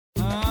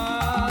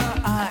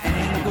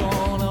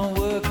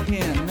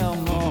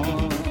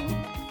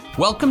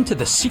Welcome to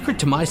the Secret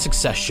to My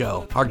Success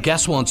Show. Our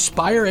guests will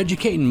inspire,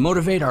 educate, and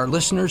motivate our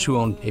listeners who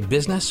own a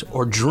business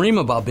or dream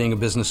about being a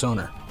business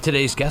owner.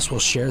 Today's guests will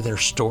share their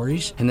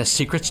stories and the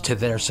secrets to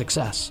their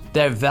success.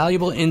 They have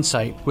valuable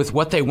insight with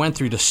what they went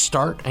through to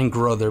start and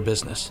grow their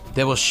business.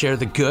 They will share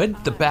the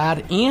good, the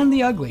bad, and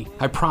the ugly.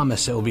 I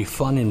promise it will be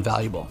fun and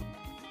valuable.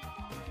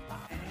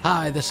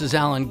 Hi, this is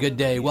Alan. Good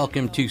day.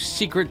 Welcome to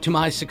Secret to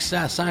My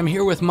Success. I'm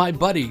here with my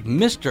buddy,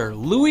 Mr.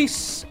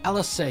 Luis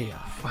Alicea.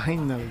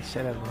 Finally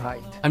said it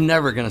right. I'm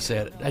never going to say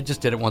it. I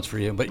just did it once for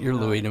you, but you're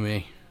Louis to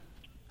me.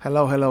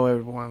 Hello,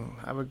 everyone.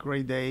 Have a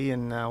great day,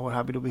 and we're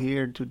happy to be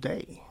here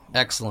today.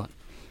 Excellent.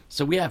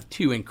 So we have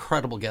two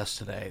incredible guests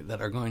today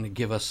that are going to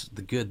give us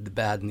the good, the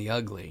bad, and the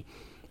ugly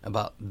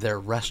about their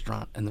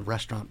restaurant and the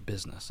restaurant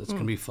business. It's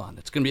going to be fun.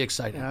 It's going to be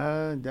exciting.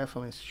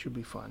 Definitely should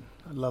be fun.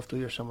 I'd love to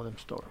hear some of them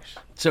stories.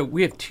 So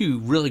we have two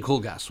really cool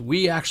guests.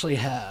 We actually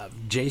have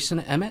Jason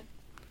Emmett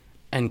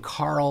and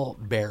Carl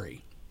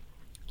Berry.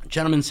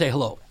 Gentlemen, say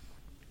hello.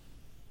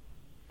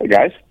 Hey,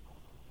 guys.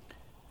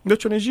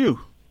 Which one is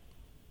you?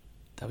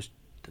 That was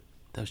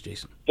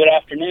Jason. Good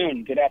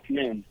afternoon.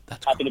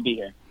 That's Happy cool. to be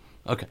here.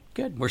 Okay,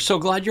 good. We're so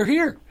glad you're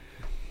here.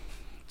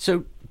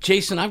 So,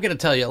 Jason, I've got to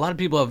tell you, a lot of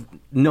people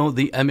know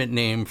the Emmett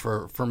name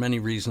for many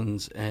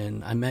reasons,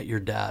 and I met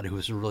your dad, who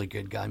was a really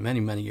good guy, many,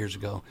 many years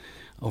ago,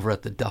 over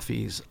at the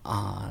Duffy's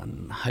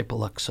on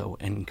Hypoluxo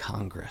and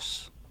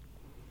Congress.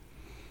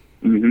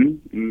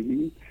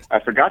 I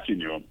forgot you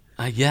knew him.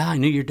 Yeah, I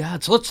knew your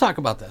dad. So let's talk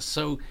about this.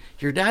 So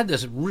your dad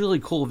has a really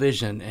cool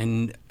vision,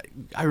 and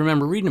I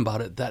remember reading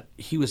about it, that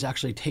he was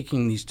actually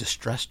taking these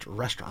distressed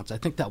restaurants. I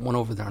think that one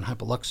over there on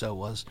Hypoluxo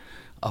was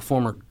a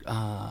former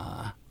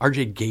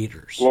RJ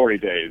Gators. Glory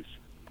days.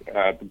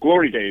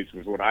 Glory days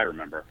was what I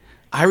remember.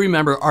 I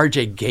remember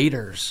RJ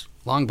Gators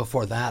long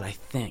before that, I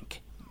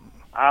think.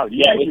 Oh,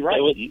 Yeah, you're right.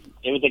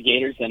 it was a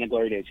Gators and a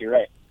Glory Days. You're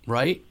right.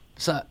 Right?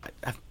 So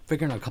I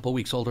figured I'm a couple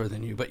weeks older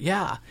than you, but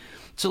yeah.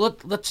 So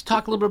let's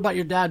talk a little bit about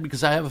your dad,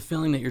 because I have a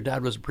feeling that your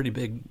dad was a pretty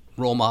big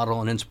role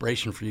model and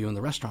inspiration for you in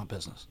the restaurant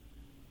business.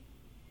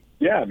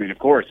 Yeah, I mean, of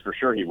course, for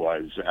sure he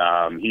was.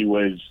 He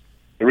was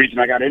the reason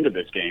I got into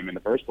this game in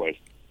the first place.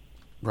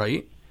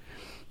 Right?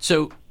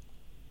 So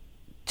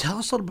tell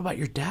us a little bit about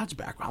your dad's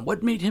background.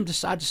 What made him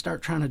decide to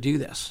start trying to do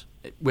this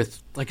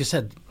with, like I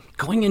said,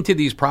 going into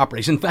these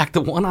properties? In fact,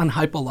 the one on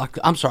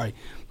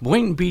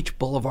Boynton Beach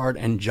Boulevard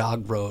and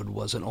Jog Road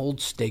was an old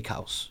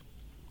steakhouse.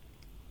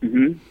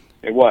 Mm-hmm.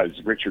 It was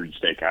Richard's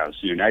Steakhouse.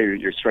 Now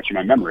you're stretching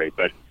my memory,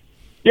 but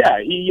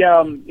yeah, he,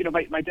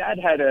 my dad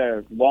had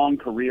a long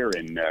career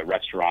in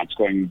restaurants,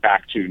 going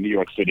back to New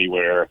York City,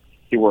 where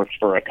he worked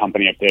for a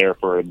company up there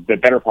for the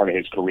better part of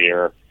his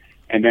career,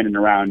 and then in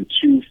around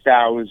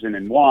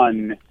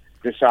 2001,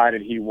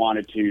 decided he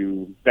wanted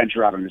to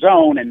venture out on his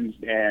own,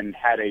 and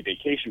had a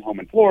vacation home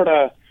in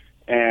Florida,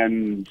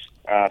 and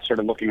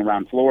started looking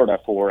around Florida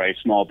for a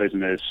small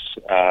business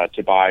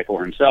to buy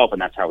for himself,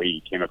 and that's how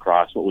he came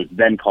across what was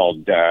then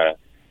called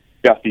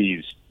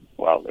Duffy's.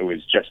 Well, it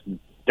was just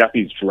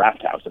Duffy's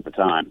Draft House at the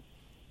time.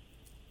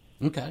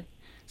 Okay.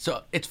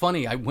 So it's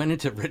funny, I went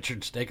into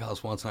Richard's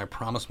Steakhouse once, and I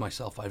promised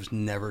myself I was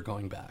never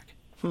going back.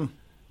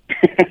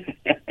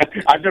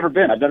 I've never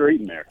been. I've never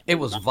eaten there. It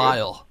was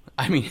vile.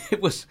 I mean,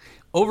 it was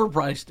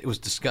overpriced. It was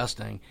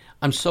disgusting.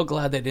 I'm so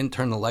glad they didn't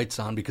turn the lights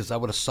on, because I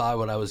would have saw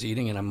what I was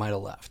eating and I might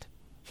have left.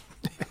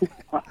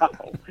 Wow.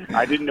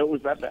 I didn't know it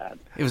was that bad.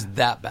 It was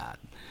that bad.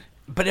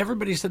 But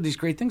everybody said these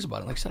great things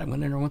about it. Like I said, I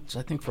went in there once,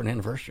 I think, for an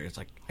anniversary. It's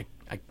like,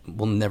 I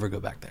will never go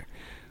back there.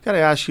 Got to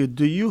ask you,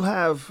 do you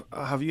have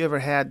you ever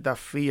had the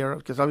fear?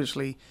 Because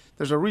obviously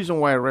there's a reason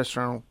why a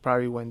restaurant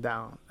probably went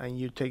down, and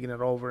you're taking it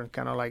over and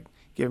kind of like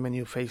give them a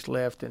new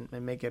facelift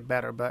and make it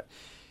better. But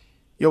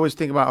you always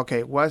think about,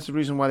 okay, what's the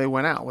reason why they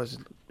went out? Was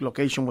it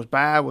location was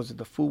bad? Was it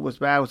the food was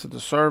bad? Was it the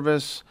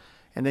service?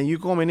 And then you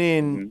coming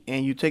in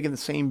and you taking the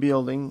same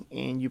building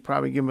and you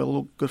probably give them a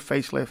little good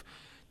facelift.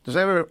 Does it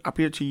ever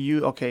appear to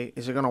you, okay,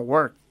 is it going to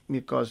work?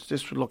 Because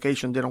this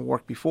location didn't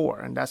work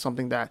before. And that's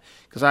something that,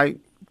 because I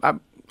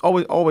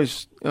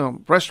always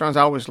restaurants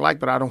I always like,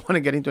 but I don't want to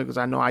get into it because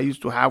I know I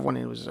used to have one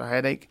and it was a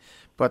headache.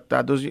 But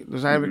does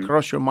that ever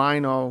cross your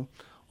mind on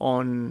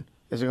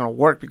is it going to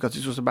work because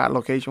this was a bad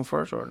location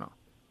first or no?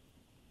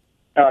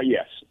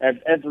 Yes,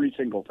 every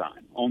single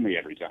time, only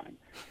every time.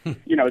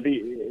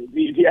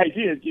 The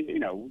idea is,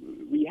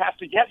 you have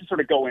to sort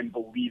of go in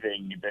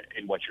believing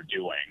in what you're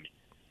doing.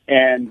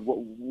 And what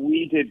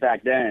we did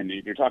back then,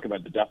 you're talking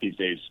about the Duffy's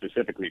days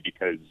specifically,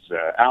 because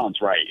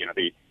Alan's right.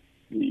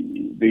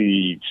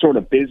 The sort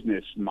of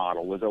business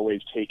model was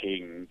always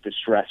taking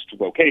distressed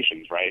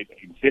locations, right?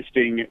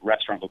 Existing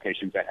restaurant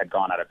locations that had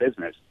gone out of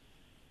business.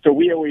 So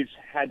we always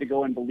had to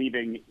go in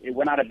believing it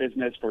went out of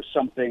business for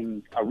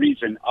a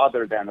reason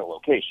other than the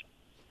location.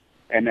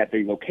 And that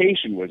the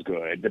location was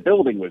good, the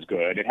building was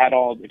good, it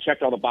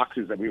checked all the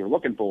boxes that we were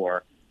looking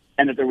for,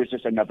 and that there was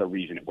just another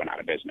reason it went out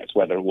of business,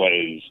 whether it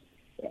was,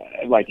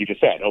 like you just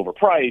said,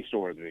 overpriced,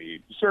 or the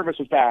service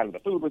was bad, or the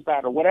food was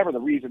bad, or whatever the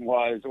reason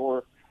was,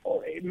 or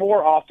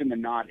more often than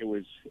not, it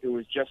was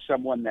just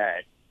someone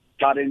that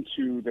got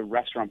into the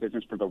restaurant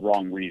business for the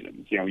wrong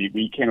reasons.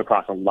 We came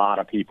across a lot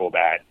of people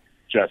that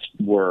just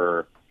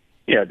were,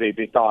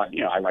 they thought,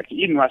 I like to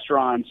eat in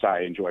restaurants.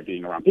 I enjoy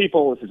being around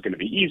people. This is going to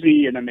be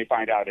easy. And then they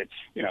find out it's,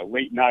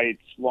 late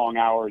nights, long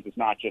hours. It's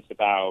not just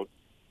about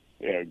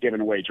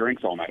giving away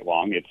drinks all night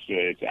long.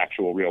 It's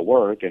actual real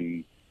work.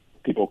 And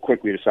people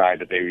quickly decide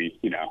that they,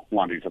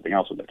 want to do something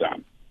else with their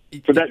time.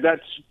 So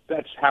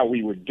that's how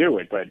we would do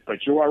it.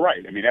 But you are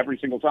right. I mean, every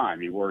single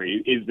time you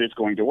worry, is this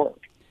going to work?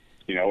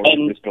 Or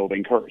is this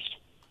building cursed?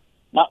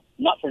 Not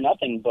for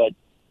nothing, but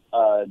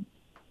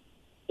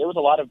there was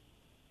a lot of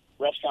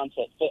restaurants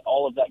that fit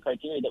all of that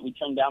criteria that we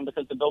turned down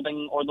because the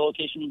building or the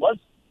location was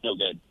no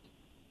good.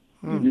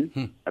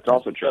 Mm-hmm. That's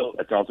also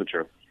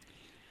true.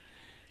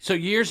 So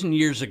years and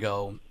years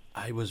ago,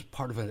 I was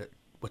part of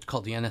what's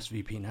called the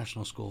NSVP,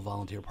 National School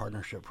Volunteer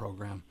Partnership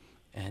Program,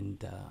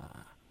 and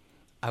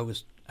I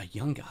was a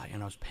young guy,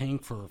 and I was paying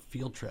for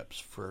field trips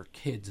for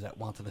kids that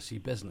wanted to see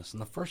business.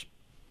 And the first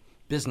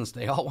business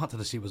they all wanted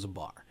to see was a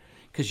bar.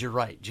 Because you're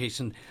right,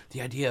 Jason,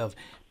 the idea of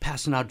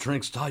passing out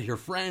drinks to all your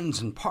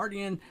friends and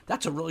partying,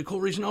 that's a really cool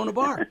reason to own a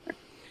bar.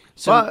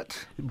 So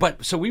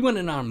we went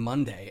in on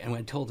Monday, and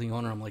I told the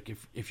owner, I'm like,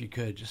 if you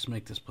could, just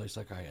make this place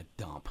like a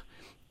dump.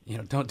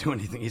 Don't do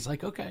anything. He's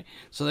like, okay.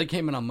 So they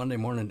came in on Monday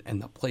morning,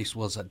 and the place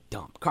was a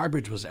dump.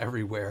 Garbage was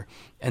everywhere.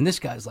 And this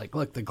guy's like,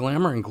 look, the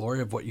glamour and glory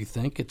of what you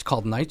think, it's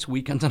called nights,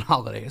 weekends, and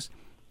holidays.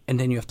 And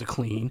then you have to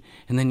clean,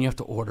 and then you have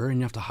to order, and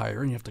you have to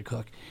hire, and you have to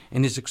cook.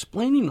 And he's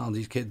explaining to all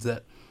these kids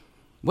that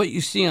what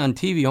you see on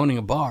TV owning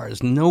a bar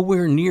is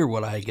nowhere near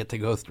what I get to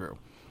go through.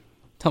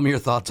 Tell me your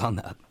thoughts on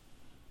that.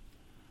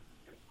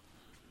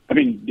 I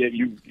mean,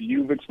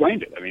 you've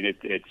explained it. I mean,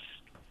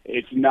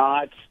 it's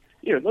not.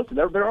 Listen,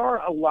 there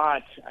are a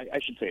lot. I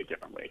should say it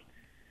differently.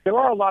 There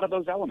are a lot of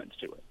those elements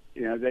to it.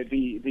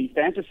 The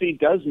fantasy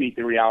does meet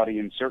the reality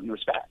in certain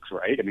respects,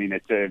 right? I mean,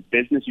 it's a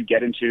business you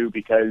get into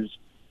because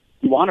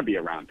you want to be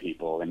around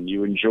people and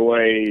you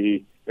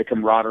enjoy the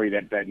camaraderie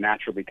that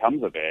naturally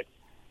comes of it.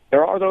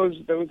 There are those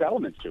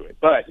elements to it,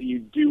 but you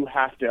do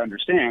have to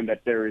understand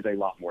that there is a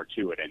lot more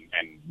to it, and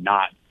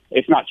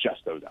it's not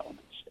just those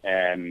elements.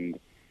 And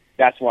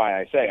that's why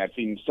I say I've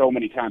seen so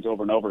many times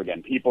over and over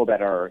again people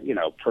that are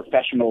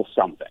professional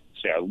something,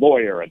 say a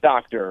lawyer, a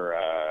doctor,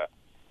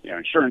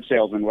 insurance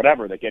salesman,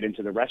 whatever, that get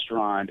into the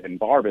restaurant and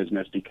bar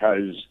business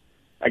because,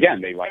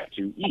 again, they like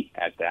to eat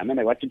at them and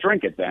they like to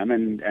drink at them,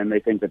 and they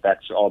think that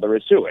that's all there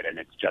is to it. And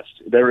it's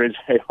just, there is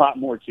a lot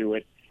more to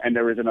it, and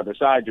there is another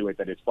side to it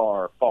that is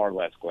far, far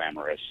less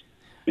glamorous.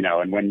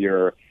 And when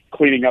you're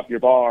cleaning up your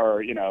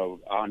bar,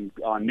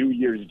 on New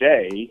Year's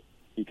Day,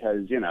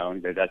 because,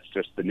 that's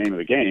just the name of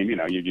the game,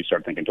 you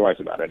start thinking twice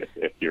about it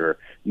if you're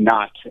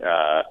not,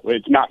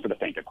 it's not for the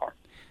faint of heart.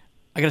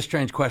 I got a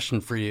strange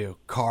question for you,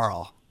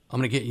 Carl. I'm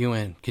going to get you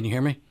in. Can you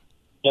hear me?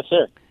 Yes,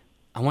 sir.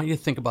 I want you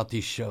to think about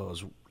these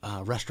shows,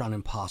 Restaurant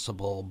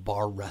Impossible,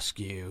 Bar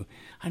Rescue.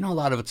 I know a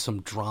lot of it's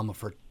some drama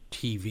for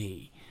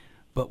TV,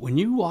 but when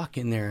you walk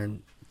in there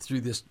and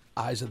through this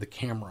eyes of the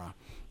camera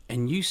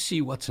and you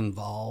see what's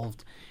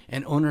involved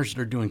and owners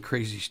that are doing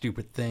crazy,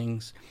 stupid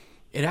things,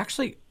 it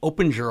actually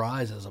opens your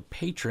eyes as a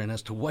patron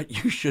as to what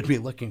you should be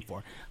looking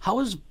for. How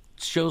has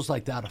shows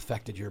like that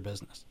affected your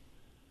business?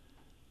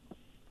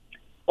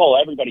 Well,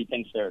 everybody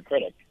thinks they're a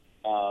critic.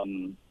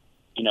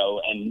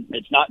 And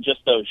it's not just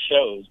those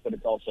shows, but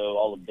it's also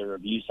all of the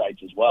review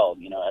sites as well.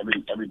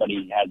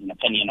 Everybody has an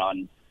opinion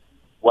on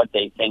what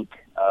they think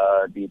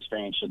the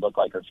experience should look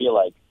like or feel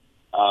like.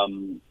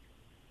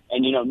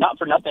 Not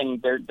for nothing,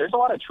 there's a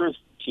lot of truth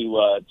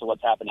to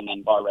what's happening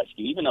in Bar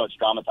Rescue, even though it's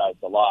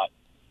dramatized a lot.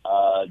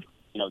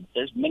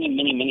 There's many,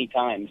 many, many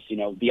times,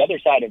 the other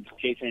side of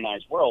Jason and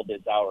I's world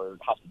is our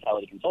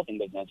hospitality consulting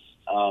business,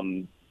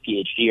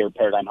 PhD or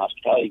Paradigm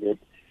Hospitality Group.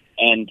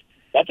 And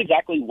that's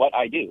exactly what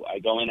I do. I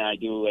go in and I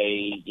do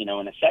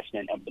an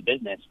assessment of the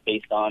business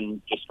based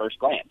on just first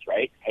glance,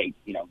 right? Hey,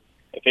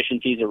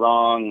 efficiencies are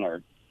wrong,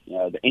 or,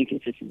 the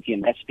inconsistency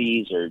in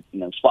recipes, or,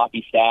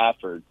 sloppy staff,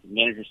 or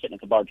managers sitting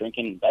at the bar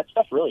drinking. That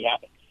stuff really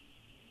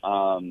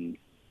happens.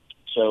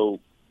 So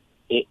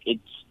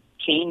it's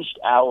changed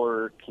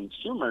our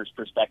consumers'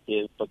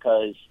 perspective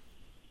because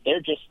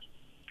they're just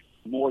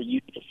more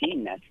used to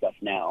seeing that stuff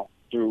now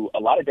through a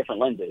lot of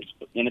different lenses.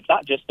 And it's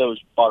not just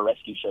those Bar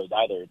Rescue shows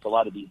either. It's a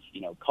lot of these,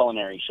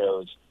 culinary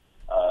shows,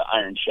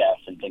 Iron Chef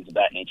and things of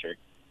that nature.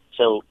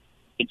 So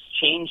it's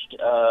changed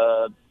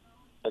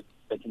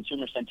the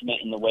consumer sentiment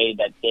in the way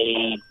that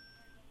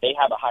they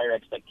have a higher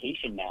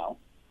expectation now.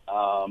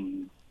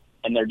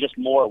 And they're just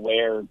more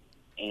aware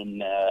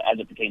as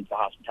it pertains to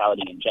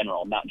hospitality in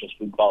general, not just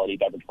food quality,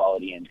 beverage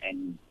quality,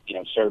 and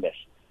service.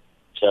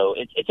 So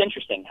it's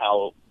interesting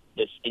how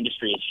this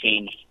industry has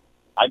changed.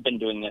 I've been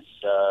doing this,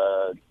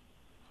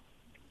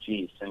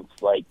 since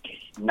like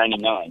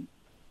 '99.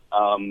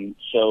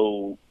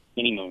 So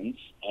many moons,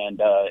 and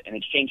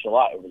it's changed a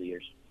lot over the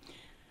years.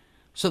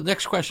 So the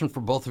next question for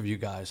both of you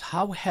guys: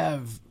 How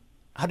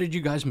did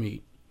you guys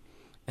meet?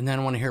 And then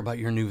I want to hear about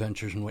your new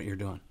ventures and what you're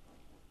doing.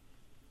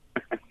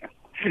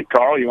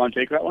 Carl, you want to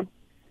take that one?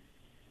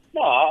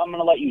 No, I'm going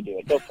to let you do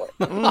it. Go for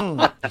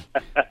it.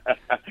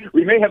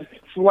 We may have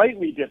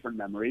slightly different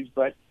memories,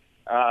 but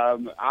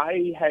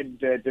I had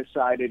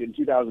decided in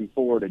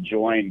 2004 to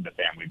join the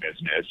family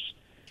business.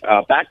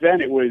 Back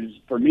then, it was,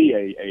 for me,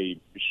 a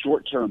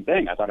short-term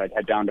thing. I thought I'd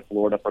head down to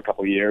Florida for a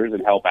couple of years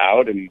and help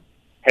out and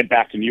head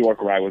back to New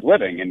York where I was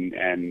living.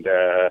 And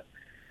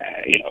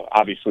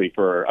obviously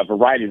for a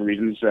variety of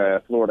reasons,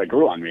 Florida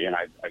grew on me, and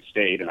I've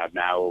stayed, and I've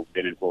now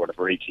been in Florida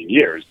for 18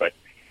 years. But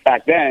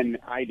back then,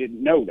 I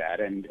didn't know that.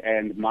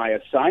 And my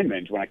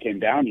assignment when I came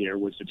down here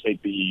was to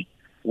take the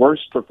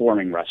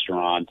worst-performing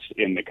restaurant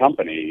in the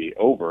company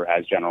over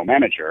as general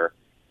manager,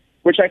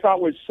 which I thought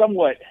was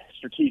somewhat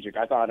strategic.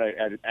 I thought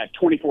at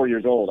 24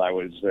 years old, I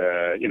was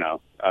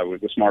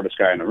the smartest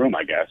guy in the room,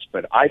 I guess.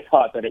 But I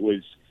thought that it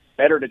was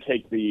better to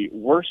take the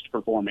worst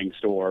performing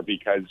store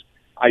because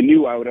I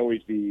knew I would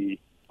always be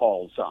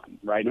Paul's son,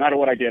 right? No matter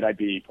what I did, I'd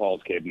be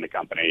Paul's kid in the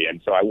company.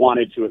 And so I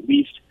wanted to at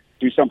least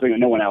do something that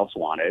no one else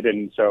wanted.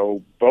 And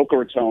so Boca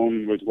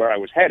Raton was where I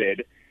was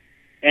headed.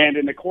 And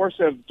in the course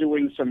of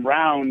doing some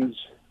rounds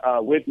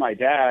with my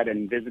dad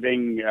and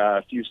visiting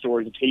a few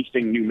stores and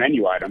tasting new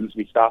menu items,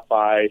 we stopped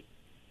by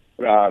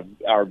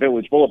our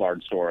Village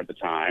Boulevard store at the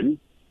time.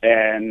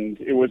 And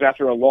it was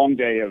after a long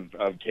day of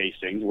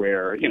tastings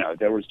where,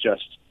 there was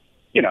just,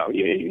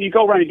 you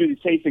go around and do these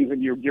tastings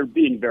and you're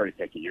being very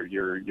picky.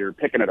 You're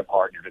picking it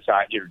apart.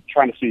 You're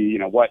trying to see,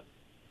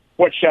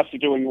 what chefs are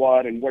doing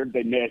what and where did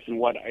they miss and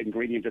what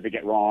ingredients did they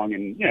get wrong,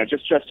 and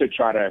just to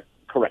try to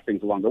correct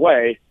things along the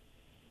way.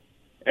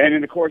 And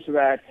in the course of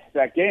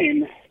that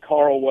game,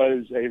 Carl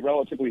was a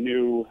relatively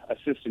new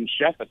assistant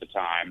chef at the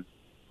time,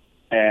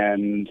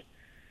 and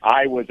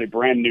I was a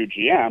brand new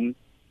GM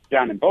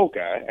down in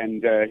Boca.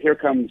 And here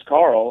comes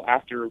Carl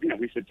after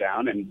we sit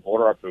down and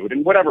order our food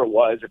and whatever it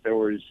was. If there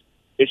was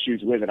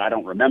issues with it, I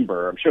don't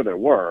remember. I'm sure there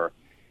were.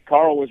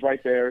 Carl was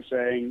right there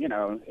saying,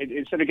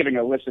 instead of giving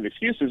a list of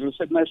excuses, was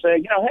sitting there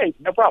saying, hey,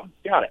 no problem,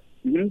 got it.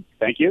 Mm-hmm.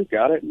 Thank you,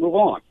 got it, move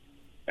on.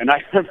 And I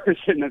remember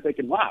sitting there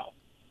thinking, wow,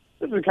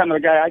 this is kind of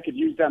the guy I could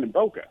use down in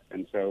Boca.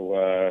 And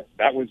so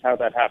that was how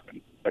that happened.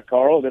 But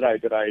Carl, did I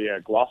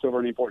gloss over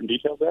any important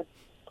details there?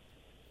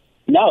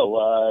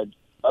 No,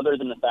 other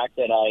than the fact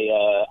that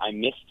I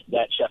missed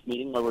that chef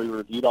meeting where we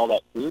reviewed all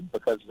that food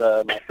because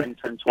my friend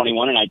turned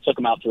 21 and I took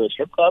him out to a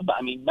strip club.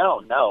 I mean,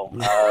 no.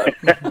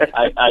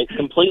 I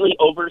completely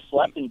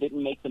overslept and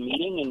didn't make the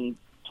meeting and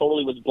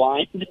totally was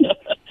blind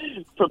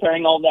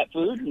preparing all that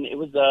food. And it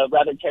was a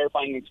rather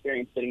terrifying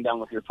experience sitting down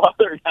with your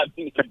father and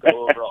having to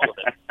go over all of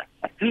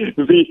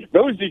it.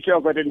 Those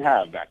details I didn't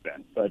have back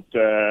then. But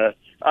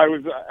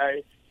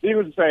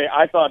needless to say,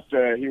 I thought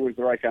he was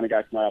the right kind of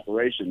guy for my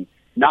operation.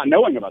 Not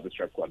knowing about the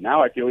strip club.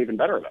 Now I feel even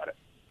better about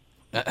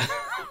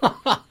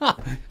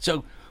it.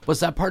 So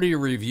was that part of your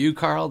review,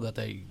 Carl, that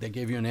they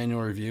gave you an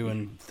annual review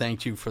and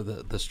thanked you for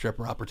the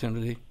stripper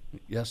opportunity?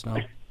 Yes, no?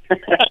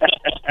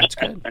 That's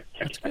good. No.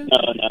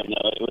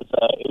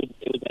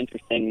 It was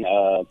interesting.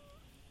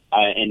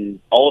 And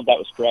all of that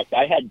was correct.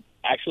 I had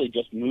actually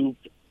just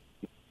moved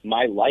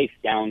my life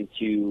down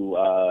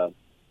to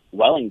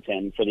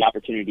Wellington for the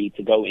opportunity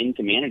to go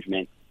into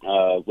management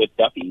with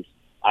Duffy's.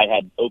 I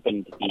had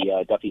opened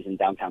the Duffy's in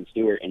downtown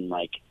Stuart in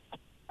I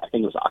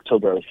think it was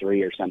October of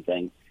 2003 or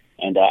something.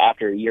 And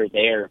after a year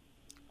there,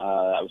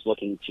 I was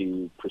looking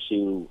to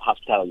pursue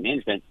hospitality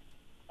management,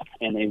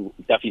 and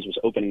Duffy's was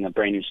opening a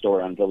brand new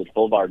store on Village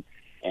Boulevard.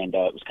 And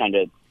it was kind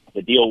of,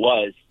 the deal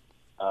was,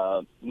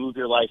 move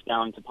your life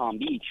down to Palm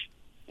Beach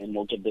and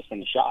we'll give this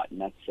thing a shot.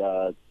 And that's,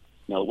 it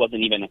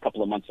wasn't even a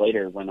couple of months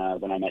later when I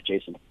met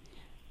Jason.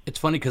 It's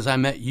funny because I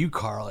met you,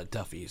 Carl, at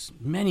Duffy's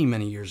many,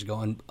 many years ago,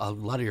 and a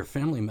lot of your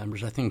family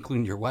members, I think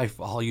including your wife,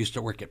 all used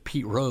to work at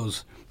Pete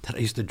Rose that I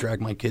used to drag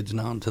my kids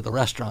down to the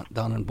restaurant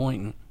down in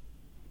Boynton.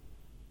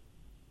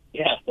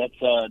 Yeah, that's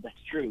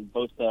true.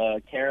 Both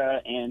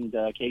Kara and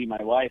Katie,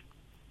 my wife,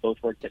 both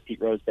worked at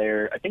Pete Rose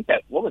there. I think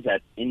what was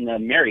that, in the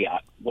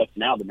Marriott, what's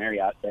now the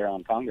Marriott there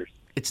on Congress.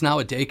 It's now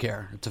a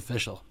daycare. It's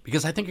official.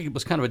 Because I think it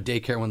was kind of a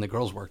daycare when the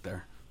girls worked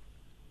there.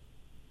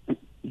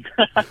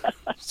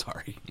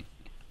 Sorry.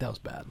 That was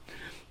bad.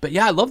 But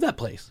yeah, I love that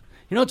place.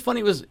 It's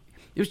funny. It was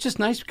just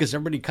nice because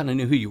everybody kind of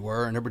knew who you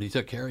were and everybody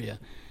took care of you.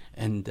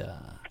 And,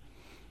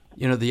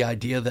 the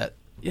idea that,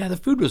 the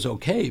food was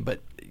okay,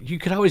 but you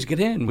could always get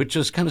in, which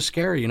is kind of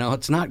scary.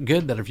 It's not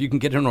good that if you can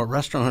get into a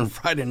restaurant on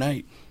Friday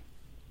night,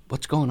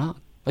 what's going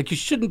on? You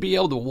shouldn't be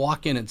able to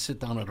walk in and sit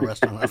down at a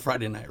restaurant on a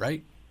Friday night,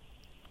 right?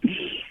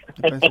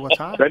 Depends on what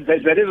time. That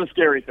is a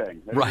scary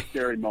thing. That right. is a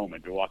scary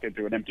moment to walk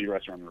into an empty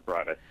restaurant on a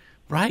Friday.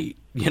 Right.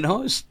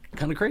 It's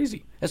kind of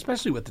crazy,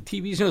 especially with the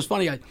TVs. It's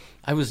funny.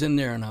 I was in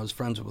there and I was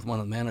friends with one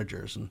of the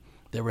managers, and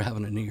they were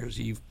having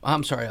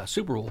a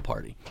Super Bowl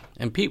party,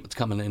 and Pete was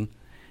coming in,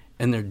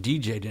 and their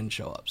DJ didn't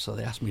show up, so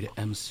they asked me to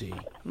MC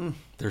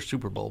their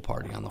Super Bowl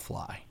party on the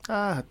fly.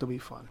 Had to be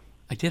fun.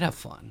 I did have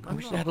fun. I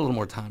wish I had a little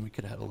more time. We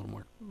could have had a little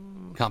more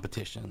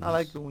competition. I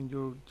like it when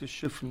you just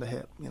shoot from the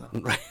hip,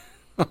 Right.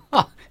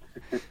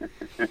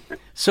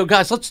 So,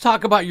 guys, let's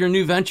talk about your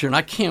new venture, and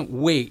I can't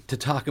wait to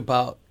talk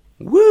about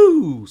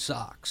Woo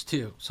socks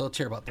too. So let's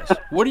hear about this.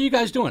 What are you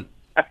guys doing?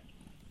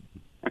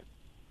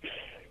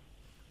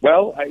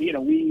 Well,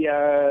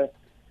 I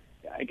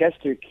guess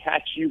to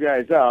catch you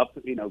guys up,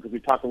 because we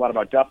talked a lot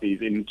about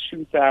Duffy's, in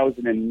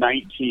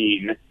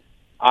 2019,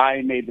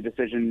 I made the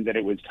decision that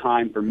it was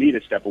time for me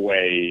to step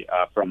away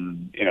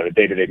from, the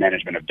day-to-day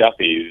management of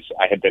Duffy's.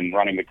 I had been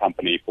running the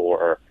company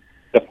for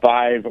the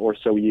 5 or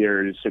so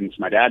years since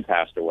my dad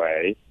passed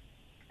away.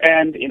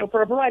 And,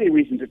 for a variety of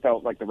reasons, it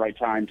felt like the right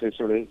time to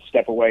sort of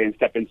step away and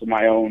step into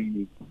my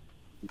own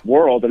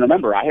world. And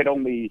remember, I had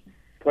only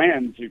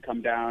planned to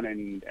come down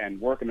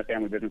and work in the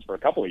family business for a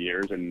couple of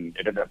years, and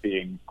it ended up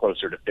being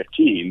closer to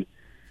 15.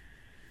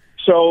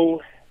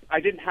 So I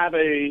didn't have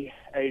a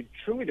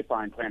truly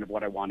defined plan of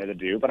what I wanted to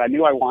do, but I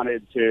knew I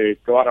wanted to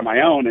go out on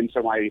my own. And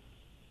so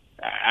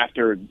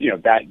after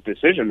that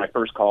decision, my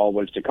first call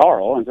was to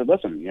Carl and said,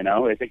 listen,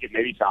 I think it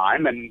may be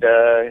time. And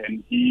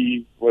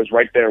he was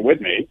right there with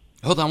me.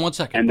 Hold on one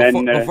second.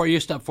 And before you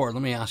step forward,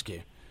 let me ask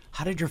you,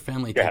 how did your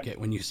family take it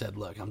when you said,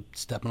 look, I'm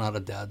stepping out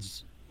of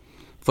Dad's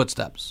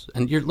footsteps?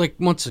 And you're like,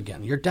 once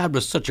again, your dad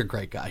was such a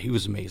great guy. He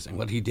was amazing.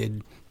 What he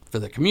did for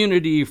the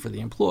community, for the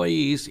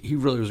employees, he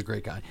really was a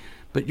great guy.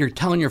 But you're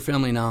telling your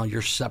family now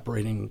you're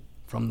separating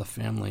from the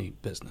family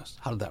business.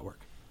 How did that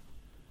work?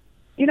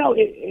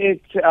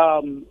 It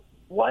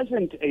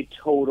wasn't a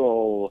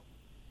total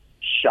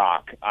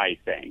shock, I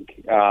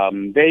think.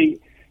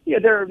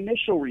 Their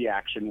initial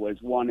reaction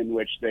was one in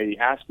which they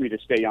asked me to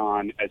stay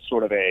on as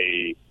sort of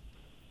a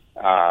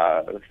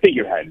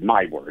figurehead,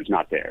 my words,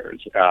 not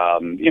theirs,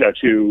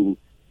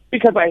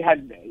 because I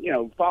had,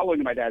 following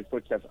in my dad's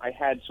footsteps, I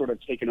had sort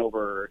of taken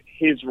over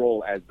his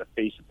role as the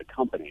face of the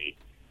company.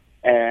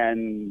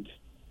 And,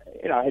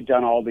 I had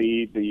done all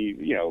the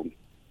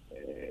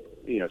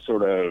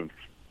sort of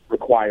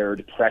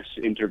required press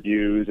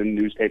interviews and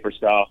newspaper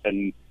stuff.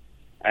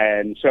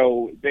 And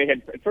so they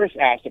had at first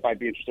asked if I'd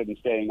be interested in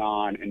staying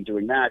on and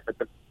doing that. But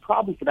the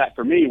problem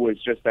for me was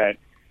just that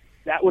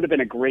would have been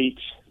a great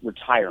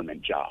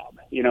retirement job.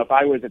 If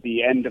I was at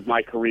the end of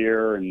my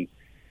career and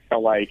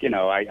felt like,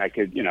 I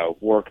could,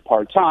 work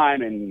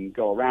part-time and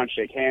go around,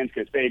 shake hands,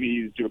 kiss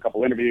babies, do a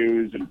couple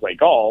interviews and play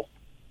golf,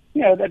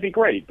 that'd be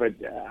great. But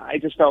I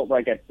just felt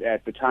like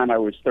at the time I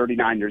was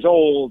 39 years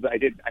old, I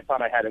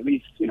thought I had at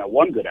least,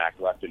 one good act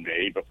left in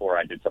me before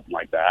I did something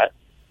like that.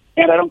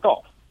 And I don't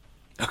golf.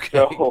 Okay.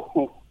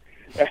 So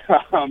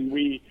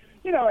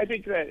I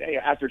think that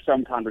after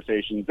some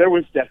conversations, there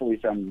was definitely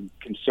some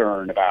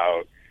concern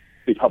about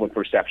the public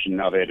perception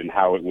of it and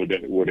how it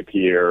would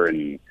appear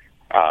and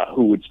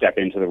who would step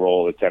into the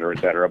role, et cetera,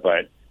 et cetera.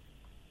 But,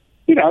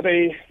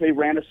 they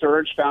ran a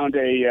search, found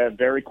a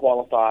very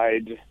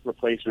qualified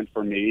replacement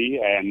for me.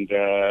 And,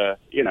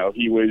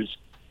 he was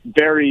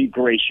very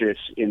gracious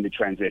in the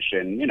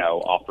transition,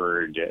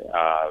 offered,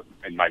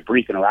 in my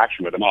brief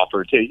interaction with him,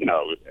 offered to,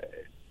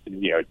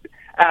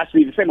 ask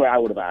me the same way I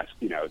would have asked,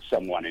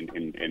 someone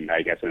in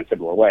I guess in a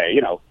similar way,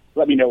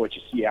 let me know what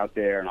you see out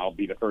there and I'll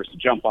be the first to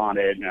jump on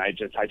it. And I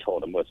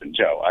told him, listen,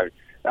 Joe,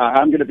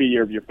 I'm going to be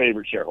your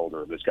favorite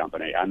shareholder of this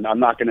company. I'm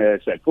not going to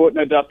set foot in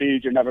a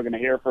Duffy's. You're never going to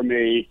hear from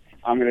me.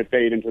 I'm going to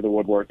fade into the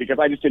woodwork because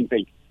I just didn't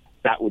think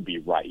that would be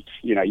right.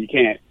 You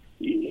can't,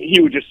 he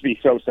would just be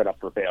so set up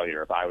for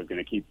failure if I was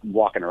going to keep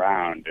walking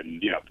around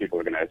and, people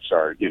are going to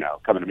start,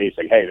 coming to me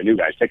saying, hey, the new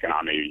guy's picking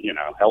on me,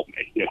 help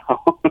me,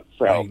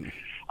 So Right.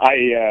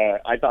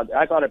 I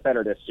thought it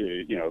better just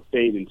to,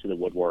 fade into the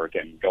woodwork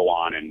and go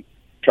on and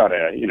try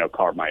to,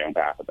 carve my own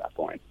path at that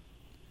point.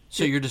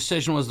 So your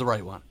decision was the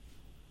right one?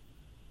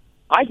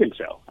 I think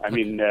so. I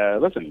mean,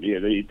 listen,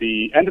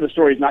 the end of the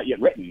story is not yet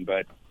written,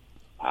 but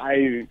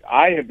I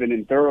have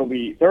been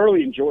thoroughly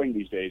enjoying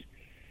these days.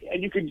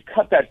 And you could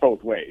cut that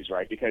both ways,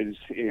 right? Because,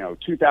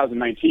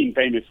 2019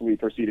 famously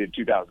preceded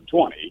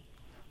 2020.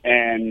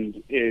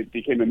 And it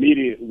became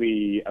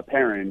immediately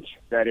apparent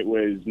that it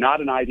was not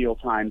an ideal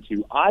time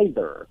to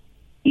either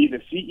be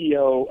the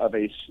CEO of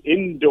a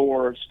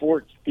indoor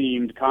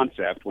sports-themed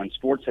concept when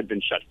sports had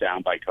been shut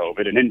down by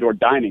COVID and indoor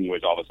dining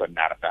was all of a sudden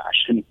out of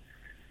fashion.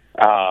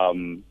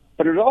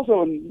 But it was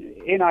also an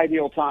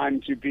unideal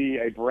time to be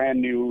a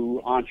brand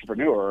new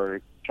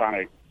entrepreneur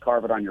trying to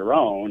carve it on your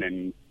own.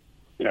 And,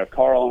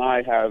 Carl and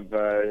I have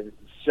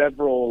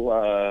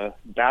several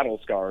battle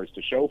scars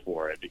to show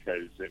for it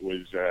because it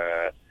was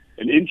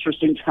an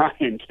interesting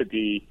time to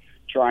be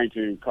trying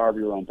to carve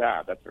your own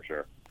path, that's for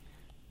sure.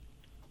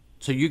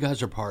 So you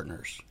guys are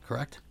partners,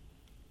 correct?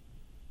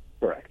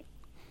 Correct.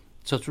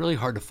 So it's really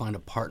hard to find a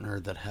partner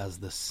that has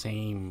the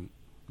same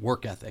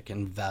work ethic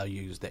and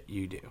values that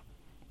you do.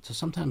 So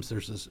sometimes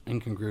there's this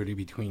incongruity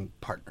between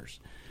partners.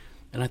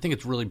 And I think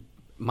it's really,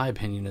 my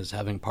opinion is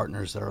having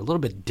partners that are a little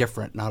bit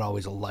different, not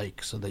always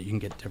alike, so that you can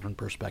get different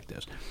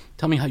perspectives.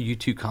 Tell me how you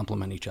two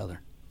complement each other.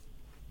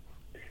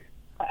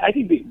 I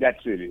think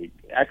that's an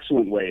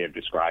excellent way of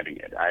describing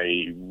it.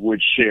 I would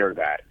share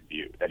that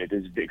view, that it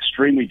is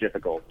extremely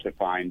difficult to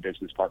find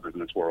business partners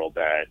in this world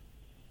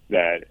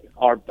that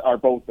are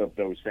both of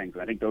those things.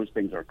 And I think those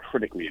things are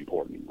critically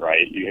important,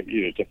 right?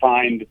 To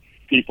find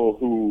people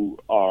who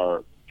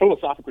are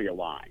philosophically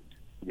aligned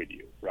with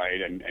you,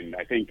 right? And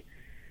I think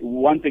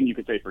one thing you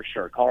could say for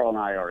sure, Carl and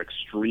I are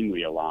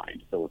extremely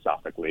aligned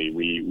philosophically.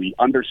 We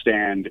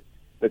understand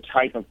the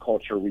type of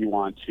culture we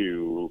want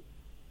to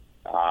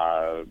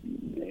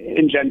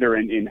engender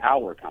in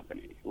our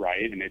company,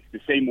 right? And it's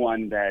the same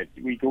one that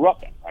we grew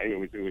up in, right?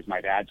 It was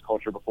my dad's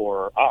culture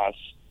before us,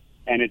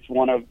 and it's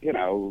one of,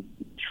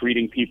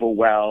 treating people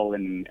well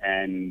and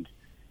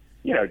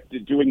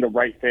doing the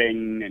right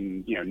thing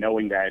and,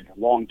 knowing that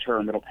long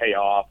term it'll pay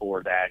off,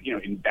 or that,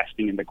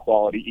 investing in the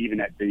quality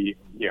even at the,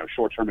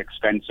 short-term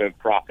expense of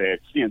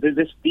profits.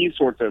 These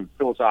sorts of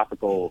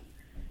philosophical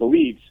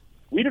beliefs,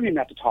 we don't even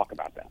have to talk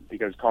about them,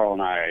 because Carl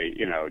and I,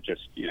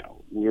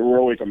 we're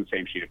always on the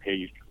same sheet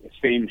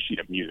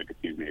of music,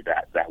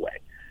 that way.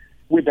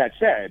 With that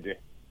said,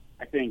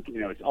 I think,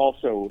 it's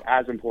also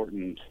as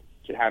important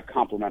to have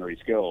complementary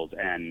skills.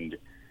 And,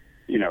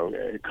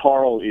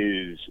 Carl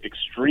is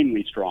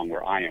extremely strong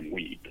where I am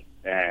weak.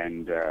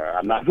 And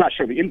I'm not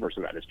sure the inverse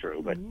of that is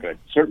true, but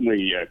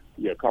certainly,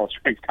 Carl's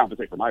strengths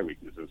compensate for my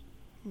weaknesses.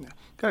 Yeah.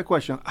 Got a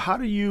question. How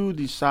do you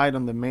decide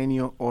on the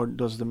menu, or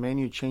does the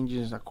menu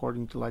changes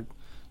according to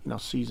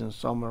season,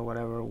 summer,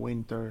 whatever,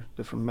 winter,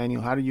 different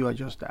menu? How do you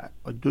adjust that,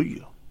 or do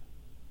you?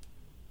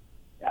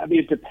 I mean,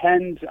 it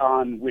depends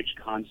on which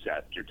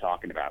concept you're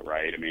talking about,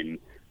 right? I mean,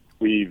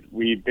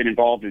 we've been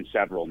involved in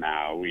several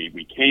now.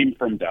 We came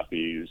from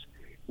Duffy's.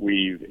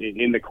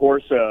 In the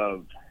course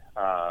of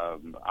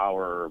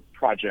our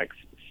projects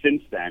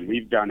since then,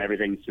 we've done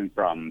everything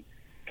from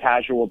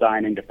casual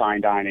dining to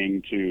fine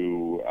dining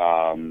to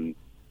a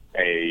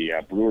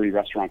brewery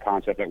restaurant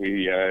concept that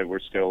we're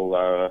still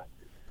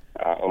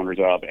owners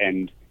of.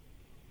 And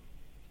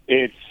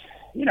it's,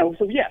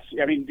 so yes,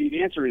 I mean,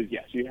 the answer is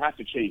yes, you have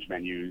to change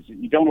menus.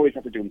 You don't always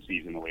have to do them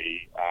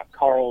seasonally.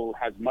 Carl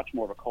has much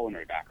more of a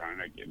culinary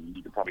background, and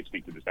you could probably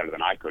speak to this better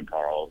than I could,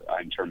 Carl,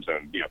 in terms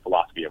of,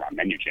 philosophy around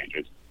menu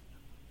changes.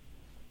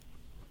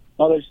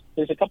 Well,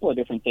 there's a couple of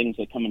different things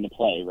that come into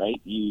play, right?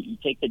 You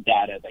take the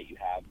data that you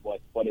have,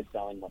 what is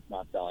selling, what's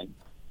not selling,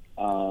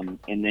 and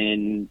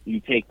then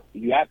you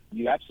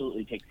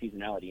absolutely take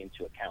seasonality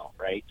into account,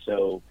 right?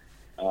 So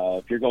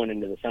if you're going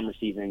into the summer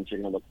seasons,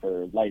 you're going to look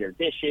for lighter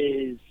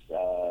dishes.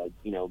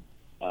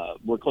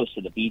 We're close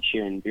to the beach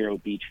here in Vero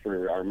Beach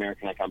for our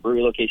American Icon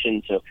Brewery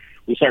location, so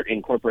we start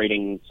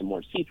incorporating some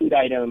more seafood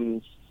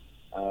items.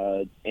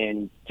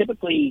 And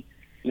typically,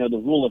 the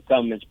rule of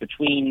thumb is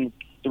between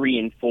 3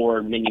 and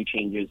 4 menu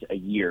changes a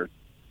year.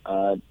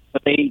 But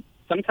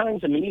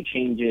sometimes a menu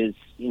change is,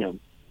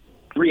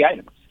 3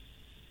 items.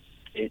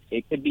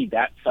 It could be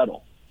that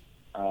subtle.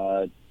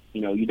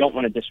 You don't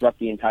want to disrupt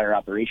the entire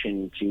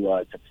operation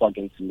to plug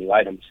in some new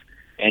items.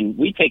 And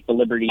we take the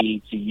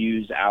liberty to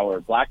use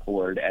our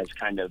Blackboard as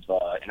kind of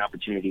an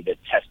opportunity to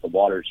test the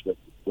waters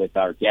with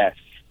our guests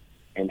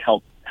and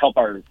help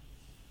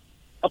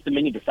the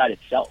menu decide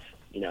itself,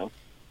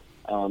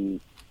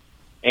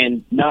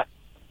 and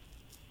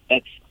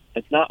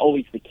that's not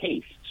always the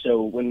case.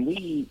 So when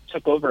we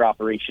took over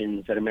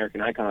operations at American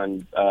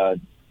Icon,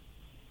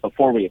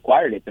 before we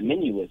acquired it, the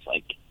menu was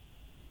like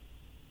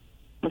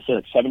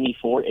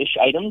 74-ish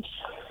items.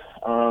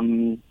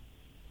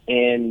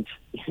 And,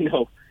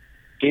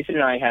 Jason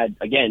and I had,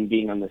 again,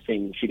 being on the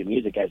same sheet of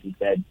music, as he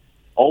said,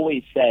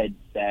 always said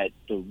that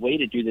the way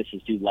to do this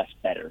is do less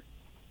better.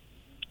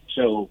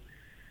 So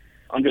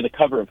under the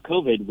cover of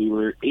COVID, we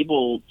were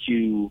able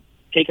to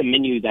take a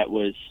menu that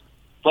was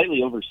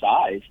slightly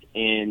oversized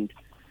and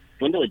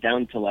dwindle it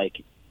down to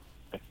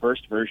the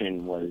first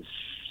version was,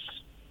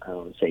 I don't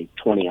want to say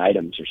 20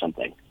 items or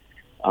something.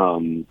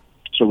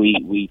 So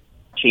we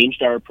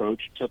changed our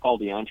approach, took all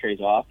the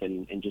entrees off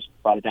and just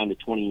brought it down to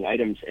 20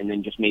 items, and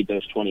then just made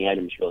those 20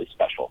 items really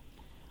special.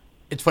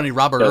 It's funny,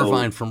 Robert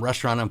Irvine from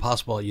Restaurant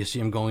Impossible, you see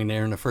him going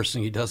there, and the first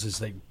thing he does is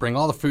they bring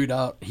all the food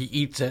out, he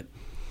eats it,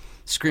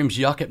 screams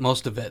yuck at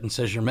most of it, and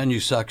says, your menu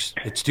sucks,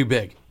 it's too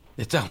big.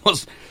 It's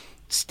almost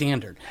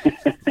standard.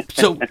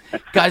 So,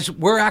 guys,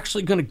 we're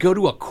actually going to go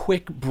to a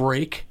quick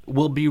break.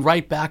 We'll be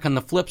right back on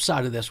the flip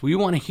side of this. We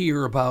want to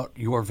hear about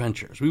your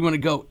ventures. We want to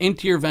go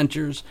into your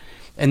ventures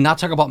and not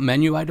talk about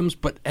menu items,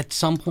 but at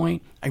some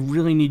point, I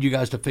really need you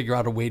guys to figure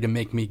out a way to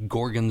make me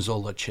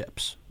Gorgonzola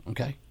chips,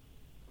 okay?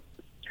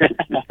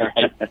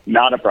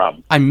 Not a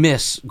problem. I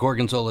miss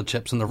Gorgonzola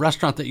chips, and the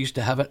restaurant that used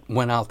to have it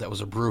went out. That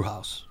was a brew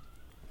house.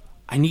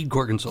 I need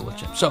Gorgonzola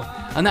chips. So,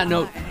 on that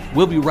note,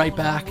 we'll be right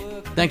back.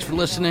 Thanks for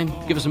listening.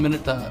 Give us a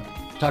minute to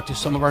talk to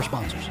some of our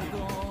sponsors.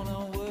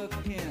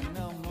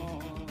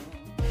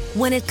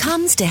 When it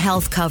comes to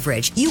health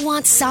coverage, you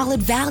want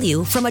solid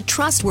value from a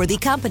trustworthy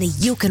company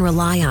you can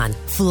rely on.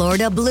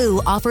 Florida Blue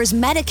offers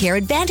Medicare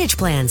Advantage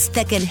plans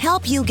that can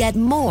help you get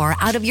more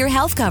out of your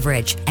health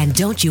coverage. And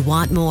don't you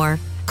want more?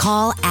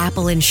 Call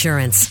Apple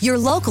Insurance, your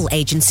local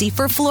agency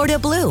for Florida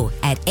Blue,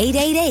 at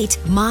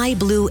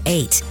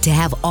 888-MY-BLUE-8 to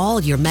have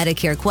all your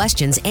Medicare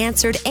questions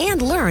answered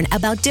and learn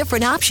about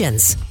different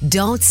options.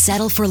 Don't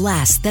settle for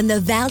less than the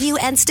value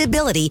and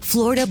stability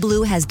Florida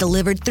Blue has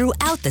delivered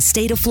throughout the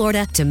state of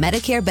Florida to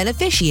Medicare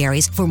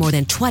beneficiaries for more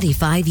than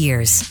 25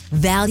 years.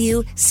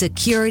 Value,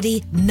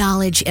 security,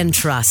 knowledge, and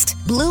trust.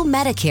 Blue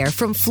Medicare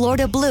from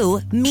Florida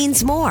Blue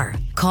means more.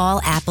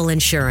 Call Apple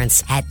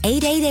Insurance at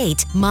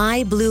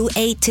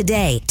 888-MY-BLUE-8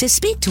 today to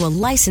speak to a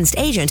licensed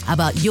agent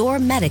about your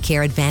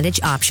Medicare Advantage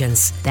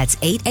options. That's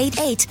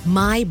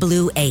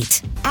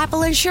 888-MY-BLUE-8.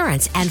 Apple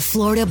Insurance and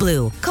Florida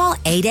Blue. Call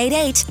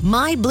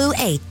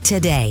 888-MY-BLUE-8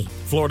 today.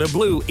 Florida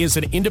Blue is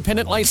an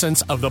independent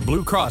license of the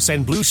Blue Cross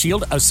and Blue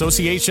Shield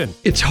Association.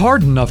 It's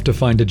hard enough to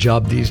find a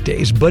job these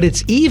days, but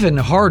it's even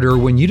harder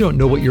when you don't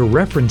know what your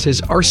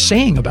references are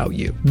saying about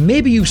you.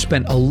 Maybe you've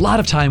spent a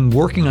lot of time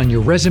working on your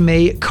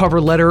resume,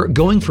 cover letter,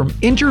 going from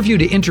interview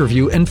to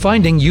interview, and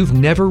finding you've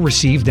never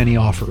received any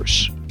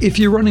offers. If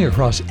you're running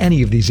across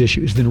any of these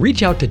issues, then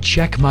reach out to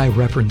Check My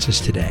References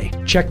today.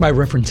 Check My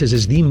References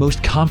is the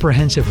most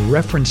comprehensive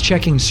reference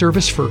checking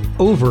service for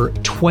over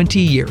 20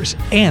 years,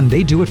 and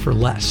they do it for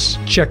less.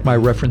 Check My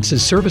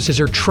References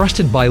services are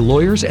trusted by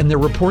lawyers, and their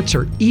reports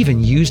are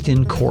even used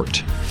in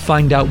court.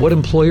 Find out what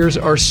employers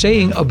are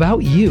saying about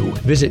you.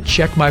 Visit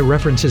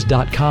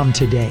checkmyreferences.com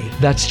today.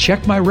 That's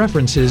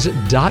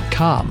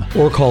checkmyreferences.com,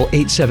 or call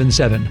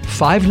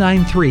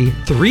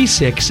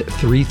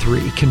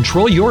 877-593-3633.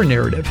 Control your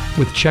narrative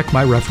with Check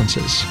My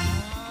References.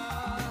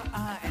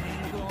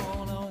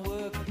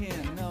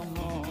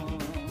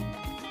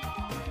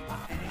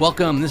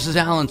 Welcome. This is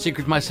Alan,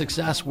 Secret to My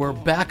Success. We're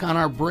back on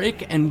our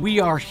break, and we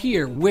are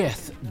here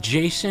with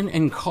Jason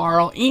and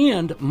Carl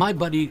and my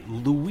buddy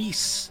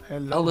Luis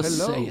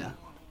Alicea.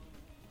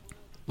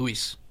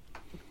 Luis,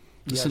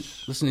 listen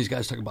to these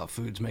guys talk about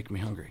food's making me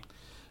hungry.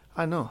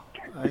 I know.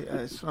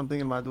 It's what I'm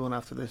thinking about doing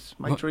after this.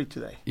 My treat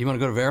today. You want to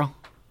go to Vero?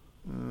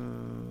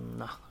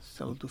 No,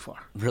 still a little too far.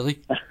 Really?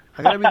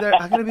 I gotta be there.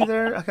 I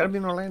gotta be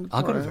in Orlando.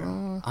 I'll go to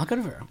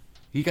Vero.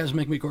 You guys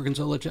make me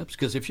gorgonzola chips?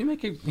 Because if you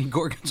make me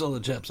gorgonzola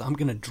chips, I'm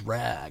going to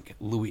drag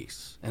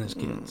Luis and his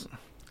kids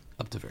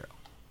up to Vero.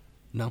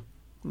 No?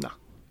 No.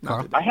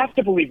 Carl? I have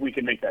to believe we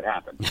can make that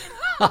happen.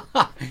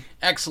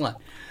 Excellent.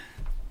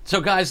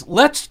 So, guys,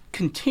 let's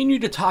continue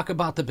to talk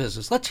about the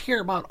business. Let's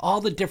hear about all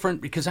the different,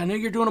 because I know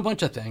you're doing a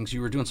bunch of things. You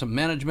were doing some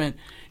management.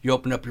 You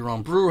opened up your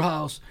own brew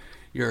house.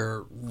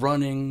 You're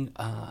running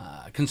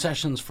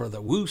concessions for the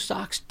Woo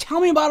Sox.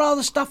 Tell me about all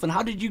this stuff, and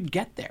how did you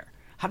get there?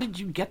 How did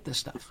you get this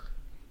stuff?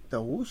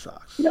 The Woo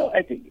Sox.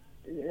 I think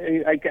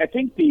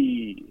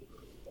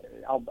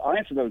I'll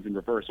answer those in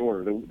reverse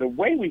order. The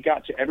way we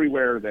got to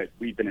everywhere that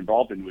we've been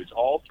involved in was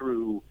all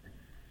through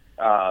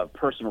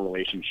personal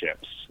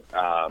relationships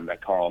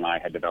that Carl and I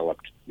had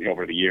developed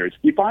over the years.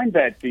 You find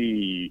that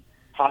the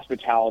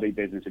hospitality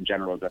business in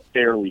general is a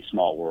fairly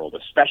small world,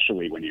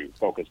 especially when you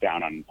focus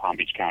down on Palm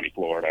Beach County,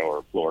 Florida,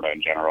 or Florida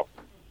in general.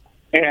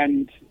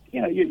 And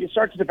you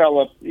start to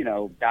develop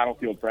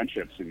battlefield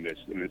friendships in this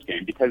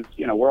game because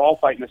we're all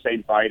fighting the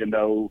same fight. And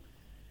though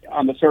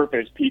on the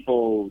surface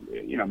people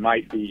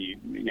might be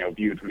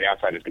viewed from the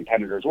outside as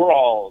competitors, we're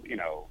all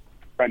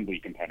friendly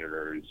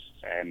competitors.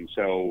 And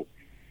so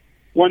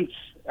once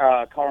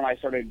Carl and I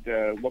started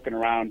looking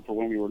around for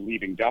when we were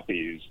leaving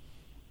Duffy's,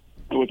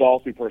 it was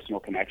all through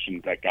personal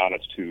connections that got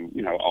us to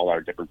all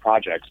our different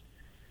projects.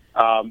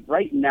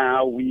 Right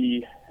now,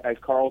 as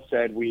Carl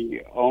said,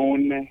 we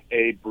own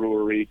a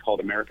brewery called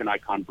American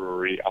Icon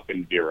Brewery up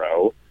in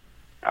Vero.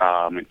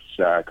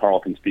 Carl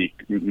can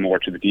speak more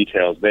to the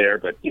details there,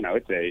 but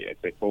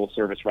it's a full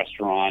service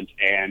restaurant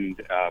and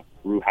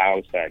brew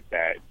house that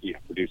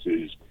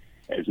produces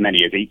as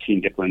many as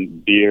 18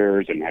 different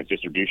beers and has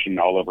distribution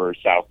all over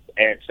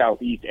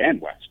southeast and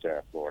west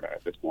Florida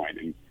at this point.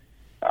 And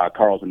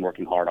Carl's been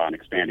working hard on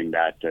expanding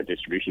that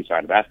distribution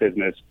side of that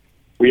business.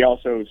 We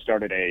also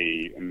started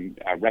a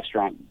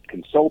restaurant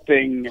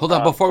consulting. Hold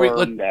on, before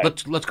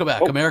let's go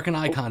back. American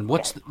Icon.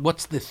 What's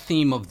the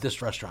theme of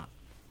this restaurant?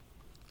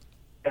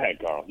 Go ahead,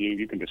 Carl.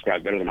 You can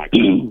describe better than I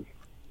can.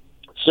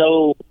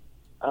 So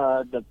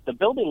the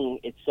building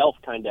itself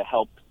kind of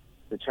helped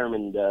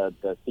determine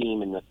the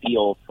theme and the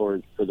feel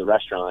for the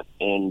restaurant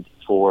and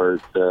for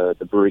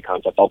the brewery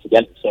concept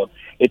altogether. So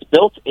it's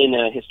built in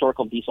a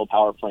historical diesel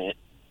power plant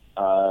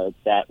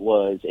that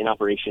was in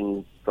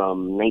operation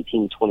from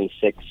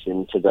 1926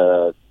 into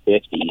the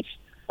 50s,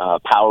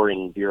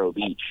 powering Vero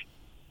Beach.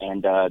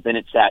 And then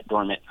it sat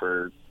dormant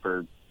for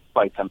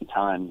quite some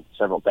time,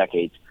 several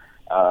decades.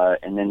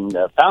 And then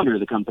the founder of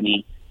the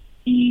company,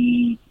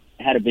 he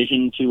had a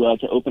vision to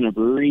open a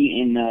brewery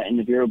in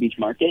the Vero Beach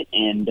market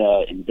and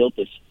built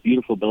this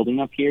beautiful building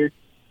up here,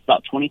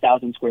 about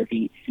 20,000 square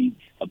feet,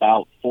 seats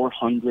about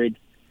 400.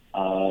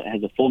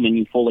 Has a full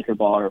menu, full liquor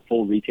bar,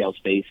 full retail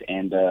space,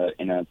 and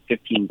a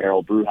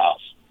 15-barrel brew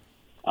house.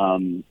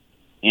 And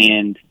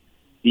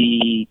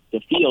the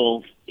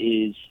feel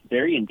is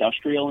very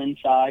industrial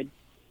inside.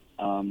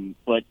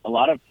 But a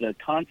lot of the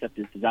concept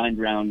is designed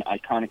around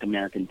iconic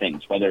American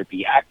things, whether it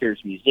be actors,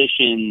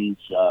 musicians,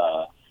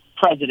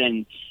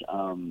 presidents,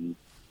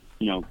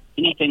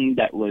 anything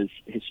that was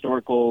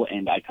historical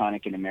and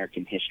iconic in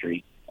American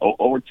history,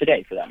 or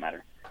today for that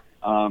matter.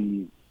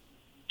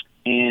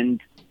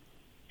 And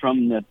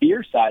from the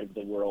beer side of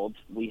the world,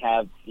 we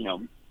have,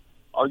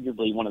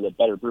 arguably one of the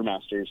better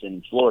brewmasters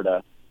in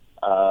Florida.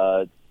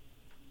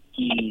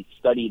 He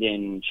studied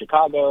in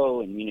Chicago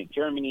and Munich,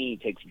 Germany.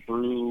 He takes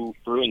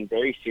brewing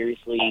very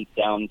seriously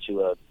down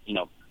to a,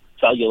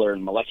 cellular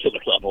and molecular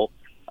level.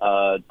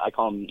 I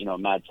call him, a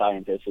mad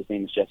scientist. His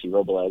name is Jesse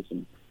Robles,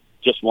 and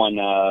just won,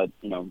 a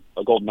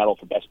gold medal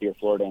for Best Beer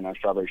Florida in our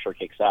Strawberry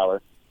Shortcake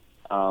Sour.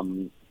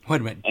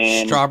 Wait a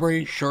minute.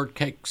 Strawberry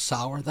Shortcake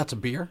Sour? That's a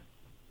beer?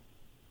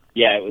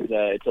 Yeah,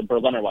 it's a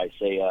Berliner Weiss,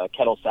 a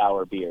kettle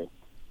sour beer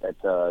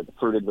that's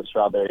fruited with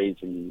strawberries,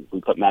 and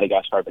we put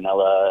Madagascar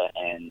vanilla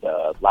and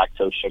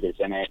lactose sugars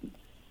in it.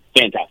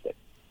 Fantastic.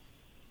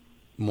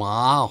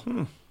 Wow.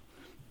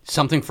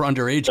 Something for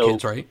underage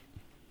kids, right?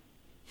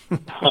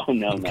 Oh,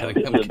 no.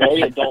 It's a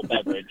very adult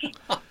beverage.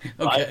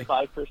 Okay.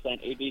 5%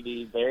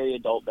 ABV, very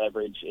adult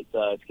beverage.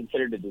 It's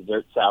considered a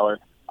dessert sour.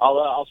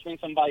 I'll swing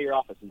some by your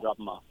office and drop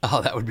them off.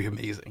 Oh, that would be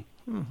amazing.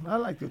 I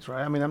like to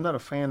try. I mean, I'm not a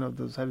fan of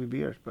those heavy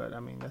beers, but,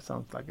 that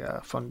sounds like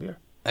a fun beer.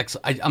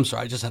 I'm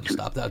sorry, I just had to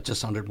stop. That just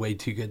sounded way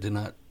too good to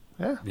not,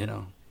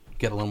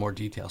 get a little more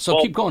detail.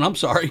 So keep going. I'm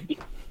sorry.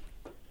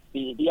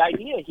 The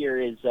idea here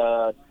is,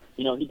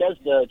 he does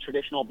the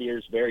traditional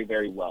beers very,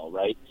 very well,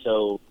 right?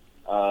 So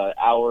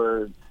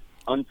our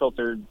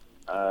unfiltered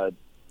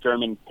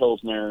German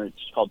Pilsner,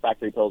 it's called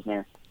Factory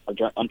Pilsner,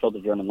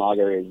 unfiltered German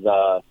lager is,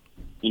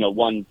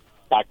 won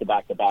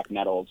back-to-back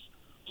medals.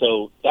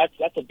 So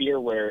that's a beer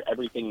where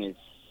everything is,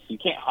 you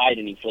can't hide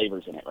any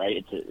flavors in it,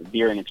 right? It's a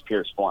beer in its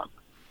purest form.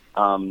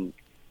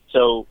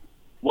 So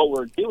what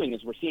we're doing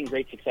is we're seeing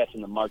great success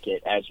in the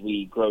market as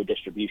we grow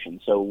distribution.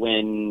 So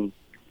when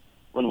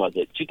was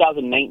it?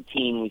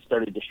 2019, we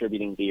started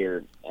distributing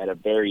beer at a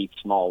very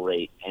small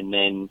rate. And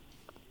then,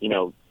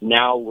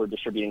 now we're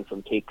distributing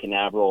from Cape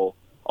Canaveral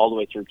all the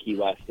way through Key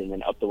West and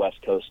then up the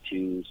West Coast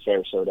to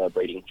Sarasota,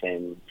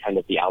 Bradenton, kind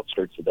of the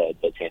outskirts of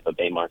the Tampa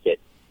Bay market.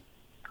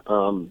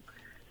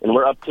 And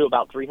we're up to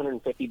about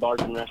 350 bars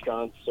and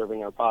restaurants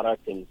serving our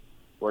product, and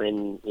we're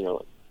in,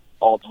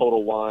 all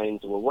Total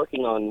Wines. We're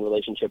working on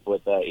relationship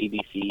with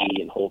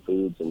ABC and Whole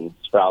Foods and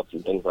Sprouts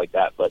and things like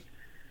that, but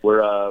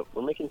we're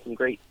making some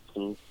great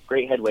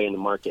headway in the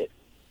market.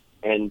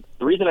 And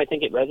the reason I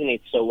think it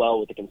resonates so well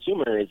with the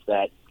consumer is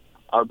that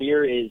our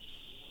beer is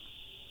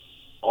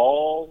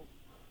all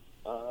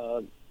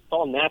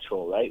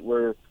natural, right?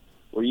 We're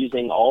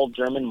using all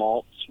German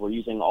malts. We're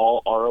using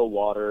all RO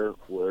water.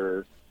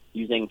 We're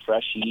using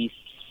fresh yeasts.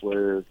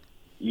 We're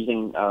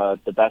using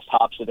the best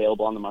hops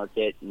available on the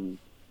market, and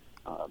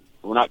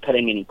we're not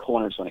cutting any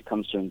corners when it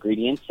comes to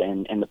ingredients,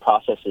 and the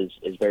process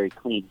is very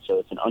clean. So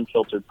it's an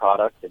unfiltered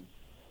product,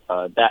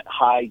 and that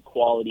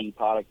high-quality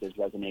product is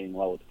resonating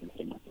well with the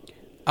consumer.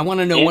 I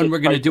want to know when we're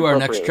going to do our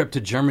next trip to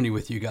Germany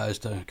with you guys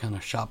to kind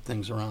of shop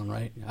things around,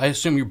 right? I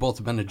assume you both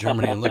have been to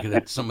Germany and looking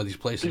at some of these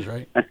places,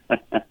 right?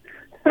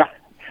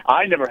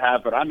 I never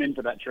have, but I'm in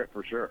for that trip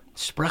for sure.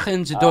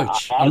 Sprechen Sie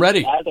Deutsch. I'm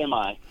ready. As am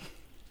I.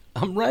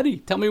 I'm ready.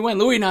 Tell me when.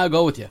 Louis and I will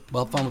go with you.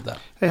 We'll have fun with that.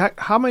 Hey,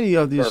 how many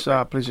of these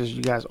places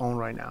you guys own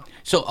right now?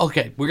 So,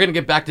 okay, we're going to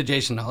get back to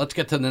Jason now. Let's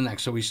get to the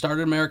next. So we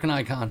started American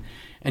Icon,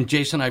 and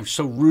Jason, I've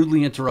so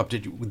rudely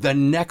interrupted you. The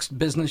next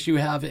business you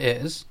have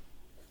is?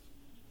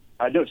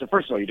 No, so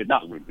first of all, you did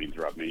not rudely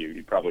interrupt me.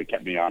 You probably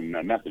kept me on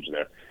message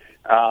there.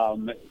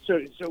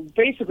 So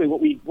basically,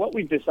 what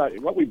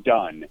we've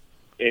done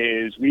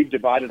is we've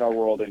divided our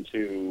world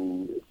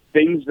into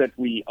things that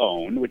we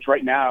own, which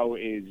right now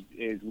is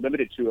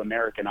limited to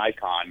American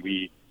Icon.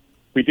 We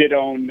did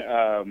own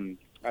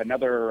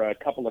another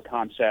couple of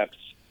concepts,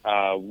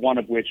 one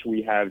of which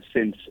we have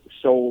since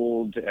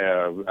sold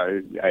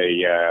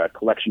a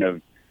collection of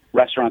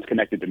restaurants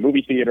connected to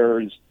movie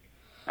theaters.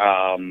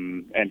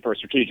 And for a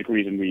strategic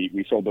reason,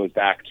 we sold those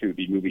back to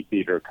the movie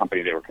theater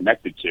company they were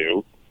connected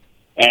to.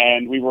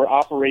 And we were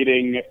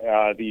operating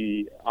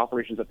the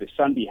operations at the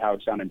Sunby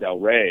House down in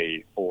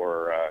Delray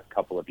for a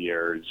couple of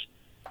years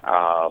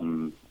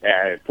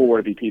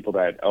for the people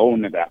that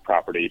own that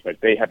property, but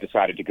they have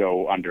decided to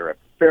go under a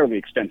fairly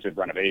extensive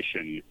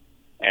renovation,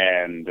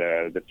 and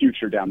the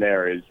future down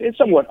there is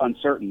somewhat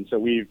uncertain. So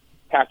we've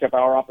packed up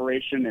our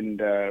operation,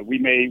 and we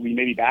may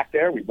be back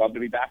there. We'd love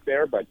to be back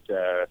there, but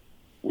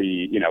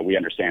we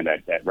understand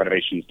that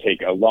renovations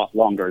take a lot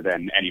longer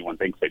than anyone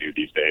thinks they do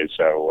these days.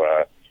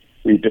 So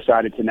we've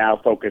decided to now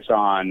focus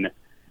on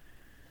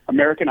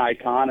American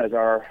Icon as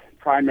our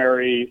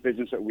primary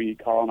business that we,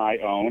 Carl and I,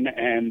 own,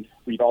 and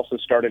we've also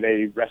started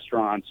a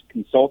restaurant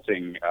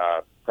consulting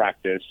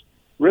practice,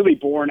 really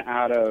born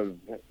out of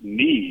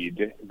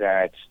need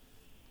that,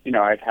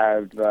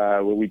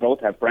 we both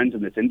have friends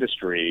in this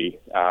industry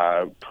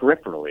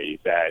peripherally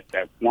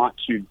that want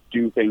to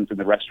do things in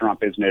the restaurant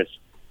business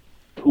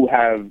who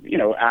have,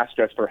 asked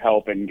us for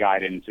help and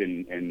guidance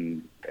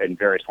in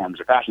various forms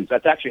or fashions.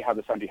 That's actually how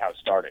the Sunday House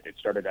started. It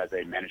started as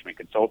a management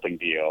consulting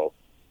deal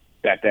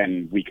that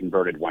then we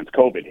converted once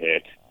COVID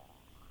hit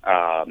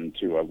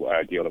to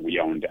a deal that we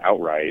owned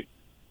outright.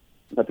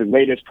 But the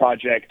latest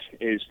project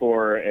is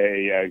for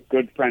a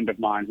good friend of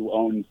mine who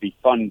owns the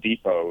Fun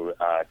Depot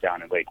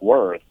down in Lake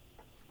Worth,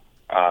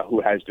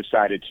 who has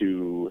decided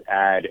to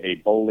add a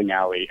bowling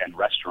alley and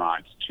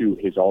restaurant to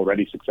his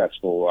already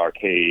successful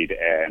arcade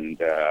and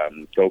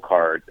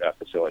go-kart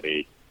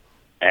facility.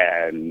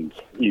 And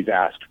he's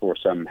asked for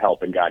some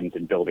help and guidance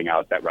in building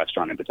out that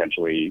restaurant and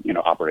potentially,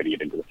 operating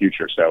it into the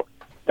future. So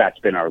that's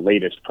been our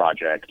latest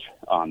project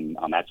on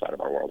that side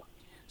of our world.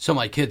 So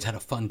my kids had a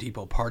Fun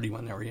Depot party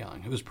when they were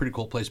young. It was a pretty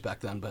cool place back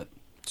then, but...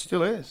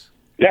 Still is.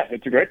 Yeah,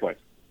 it's a great place.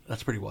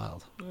 That's pretty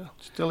wild. Yeah,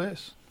 still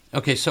is.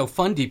 Okay, so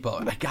Fun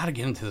Depot, I got to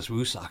get into this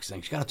Woo Sox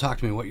thing. You got to talk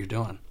to me what you're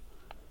doing.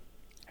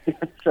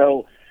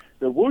 So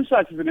the Woo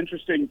Sox is an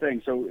interesting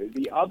thing. So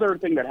the other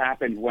thing that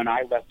happened when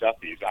I left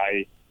Duffy's,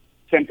 I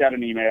sent out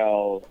an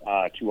email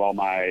to all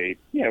my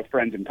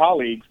friends and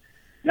colleagues.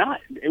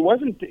 It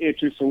wasn't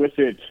to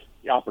solicit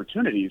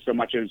opportunities so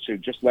much as to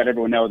just let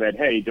everyone know that,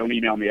 hey, don't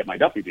email me at my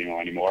Duffy's email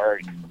anymore,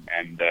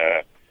 and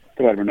to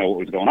let everyone know what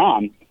was going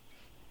on.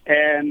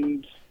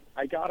 And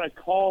I got a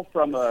call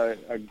from a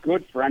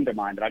good friend of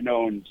mine that I've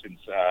known since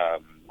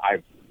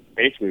I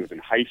basically was in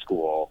high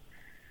school,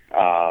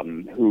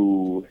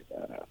 who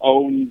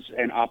owns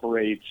and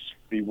operates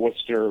the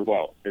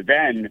the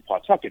then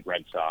Pawtucket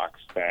Red Sox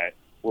that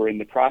were in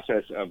the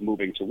process of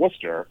moving to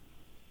Worcester,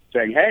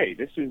 saying, hey,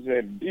 this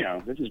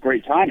is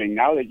great timing.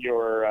 Now that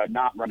you're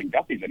not running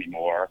Duffy's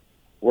anymore,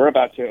 we're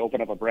about to open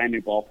up a brand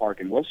new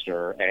ballpark in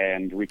Worcester,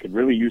 and we could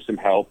really use some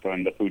help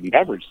on the food and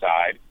beverage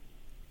side.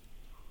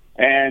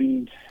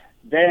 And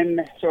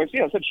then, so I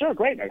said, sure,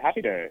 great. I'm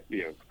happy to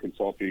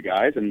consult for you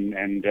guys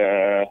and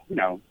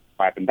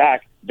pipe them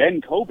back.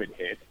 Then COVID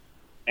hit,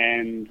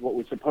 and what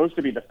was supposed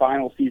to be the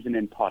final season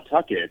in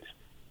Pawtucket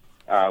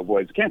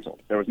was canceled.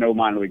 There was no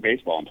minor league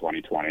baseball in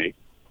 2020.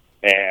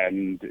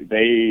 And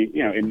they,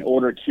 in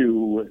order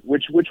to,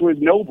 which was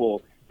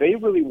noble, they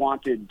really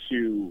wanted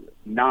to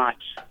not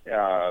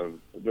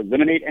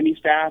eliminate any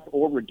staff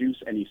or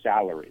reduce any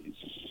salaries,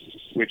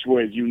 which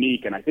was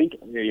unique. And I think,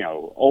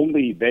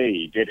 only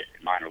they did it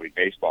in minor league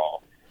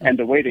baseball. And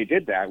the way they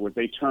did that was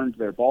they turned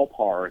their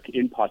ballpark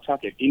in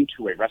Pawtucket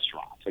into a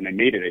restaurant, and they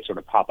made it a sort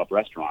of pop-up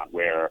restaurant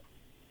where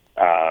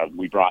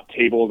we brought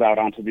tables out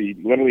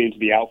literally into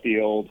the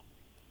outfield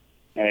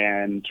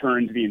and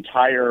turned the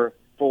entire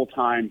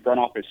full-time front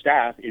office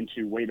staff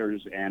into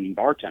waiters and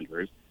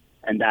bartenders,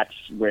 and that's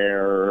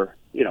where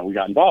we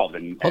got involved.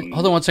 And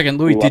hold on one second,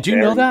 Louis. Did you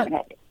know that?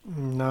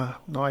 No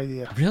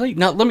idea. Really?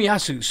 Now let me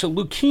ask you. So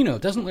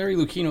doesn't Larry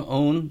Lucchino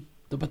own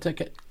the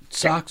Pawtucket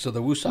Sox or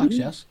the Woo Sox?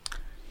 Mm-hmm. Yes.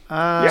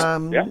 Yeah.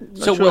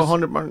 Not sure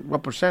 100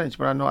 what percentage,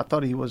 but I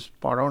thought he was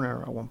part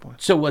owner at one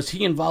point. So was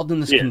he involved in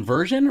this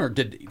conversion, or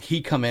did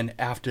he come in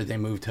after they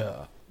moved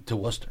to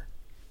Worcester?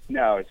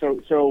 No,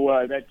 so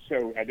I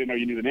didn't know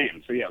you knew the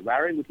name. So yeah,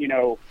 Larry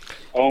Lucchino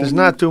owns. There's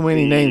not too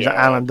many names that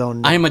Alan don't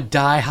know. I'm a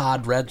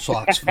diehard Red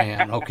Sox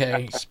fan.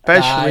 Okay,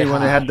 especially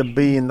when they had the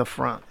B in the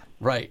front.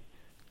 Right.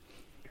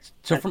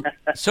 So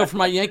for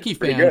my Yankee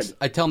fans,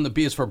 I tell them the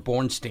B is for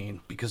Bornstein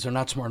because they're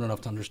not smart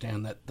enough to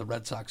understand that the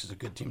Red Sox is a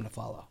good team to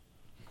follow.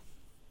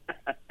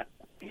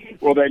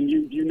 Well, then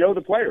you know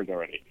the players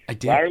already. I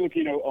did. Larry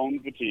Lucchino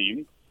owns the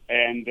team.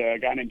 And a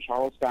guy named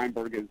Charles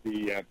Steinberg is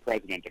the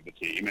president of the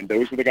team. And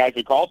those were the guys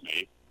who called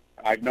me.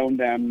 I've known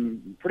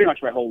them pretty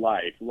much my whole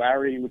life.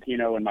 Larry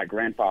Lucchino and my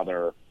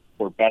grandfather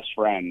were best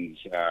friends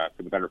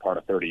for the better part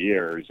of 30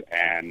 years.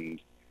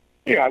 And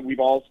we've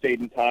all stayed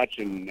in touch.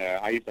 And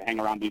I used to hang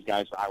around these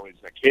guys when I was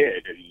a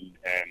kid.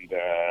 And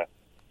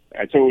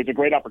so it was a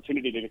great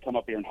opportunity to come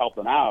up here and help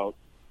them out,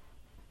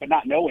 but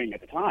not knowing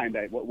at the time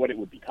that what it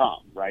would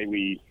become, right?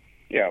 We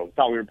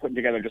thought we were putting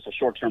together just a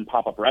short-term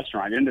pop-up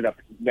restaurant. It ended up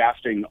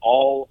lasting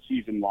all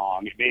season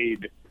long. It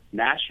made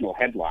national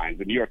headlines.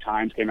 The New York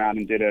Times came out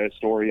and did a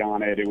story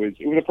on it. It was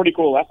a pretty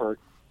cool effort,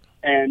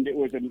 and it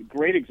was a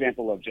great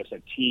example of just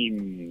a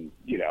team,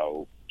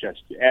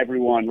 just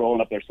everyone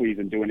rolling up their sleeves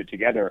and doing it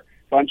together.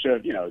 Bunch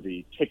of,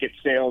 the ticket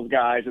sales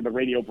guys and the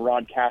radio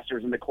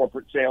broadcasters and the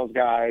corporate sales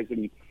guys,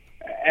 and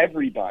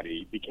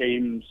everybody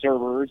became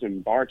servers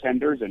and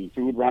bartenders and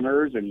food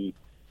runners, and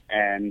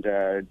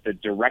the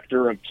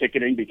director of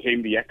ticketing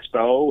became the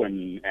expo,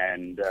 and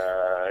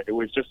it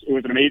was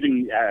an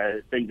amazing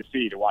thing to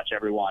see, to watch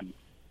everyone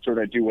sort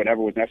of do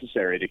whatever was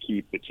necessary to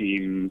keep the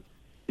team,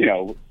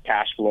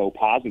 cash flow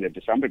positive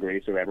to some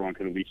degree, so everyone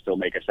could at least still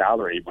make a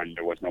salary when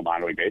there was no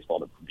minor league baseball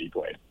to be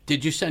played.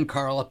 Did you send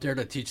Carl up there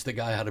to teach the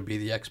guy how to be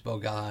the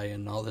expo guy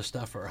and all this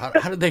stuff, or how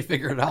did they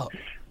figure it out?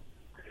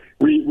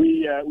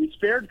 We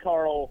spared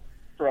Carl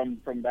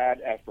from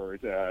that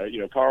effort.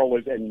 Carl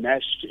was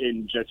enmeshed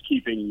in just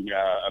keeping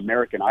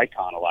American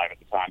Icon alive at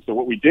the time. So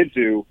what we did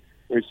do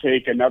was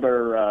take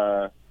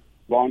another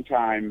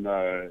longtime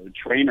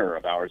trainer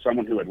of ours,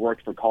 someone who had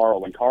worked for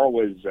Carl when Carl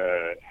was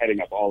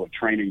heading up all of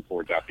training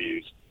for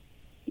Duffy's.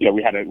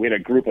 we had a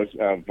group of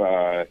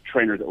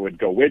trainers that would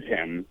go with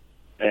him,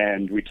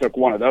 and we took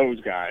one of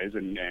those guys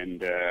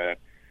and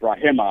brought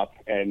him up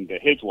and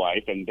his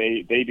wife, and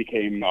they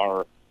became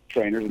our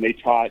trainers, and they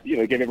taught,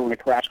 they gave everyone a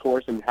crash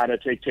course on how to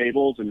take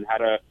tables and how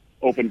to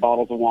open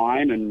bottles of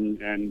wine,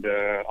 and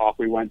off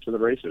we went to the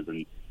races.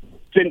 And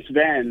since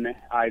then,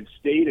 I've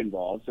stayed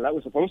involved. So that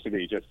was supposed to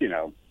be just,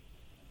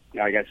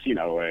 I guess,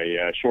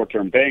 a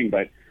short-term thing.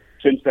 But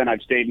since then,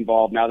 I've stayed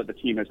involved. Now that the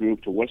team has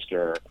moved to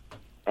Worcester,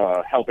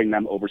 helping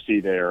them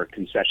oversee their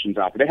concessions.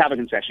 They have a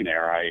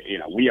concessionaire.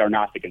 We are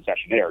not the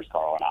concessionaires,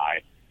 Carl and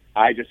I.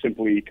 I just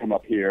simply come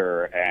up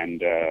here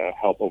and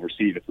help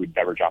oversee the food and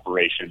beverage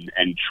operation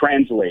and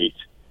translate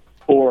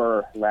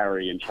for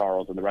Larry and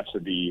Charles and the rest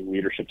of the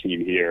leadership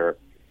team here.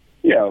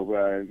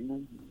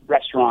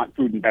 Restaurant,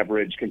 food and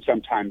beverage can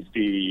sometimes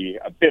be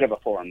a bit of a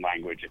foreign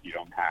language if you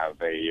don't have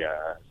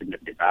a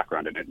significant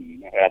background in it.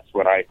 And that's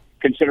what I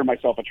consider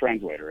myself, a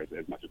translator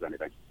as much as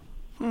anything.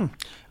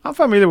 I'm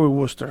familiar with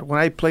Worcester. When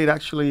I played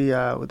actually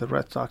with the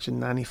Red Sox in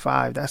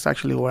 '95, that's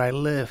actually where I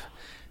live.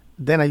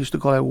 Then I used to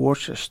call it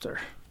Worcester.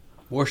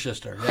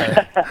 Worcester,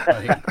 right.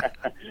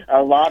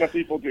 A lot of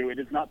people do. It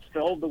is not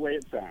spelled the way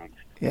it sounds.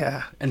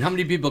 Yeah. And how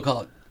many people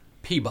call it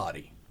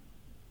Peabody?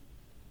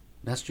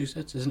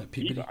 Massachusetts? Isn't it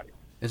Peabody?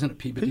 Isn't it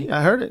Peabody?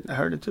 I heard it. I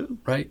heard it too.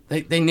 Right?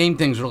 They name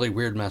things really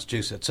weird in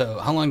Massachusetts. So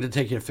how long did it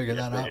take you to figure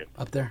that out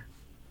up there?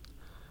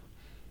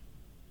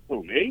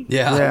 Who, me?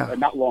 Yeah.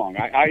 Not long.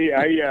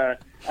 I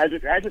as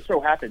it so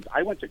happens,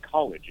 I went to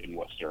college in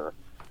Worcester.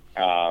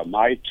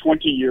 My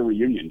 20-year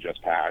reunion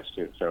just passed,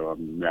 so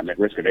I'm at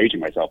risk of aging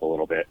myself a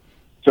little bit.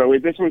 So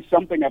this was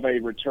something of a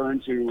return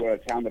to a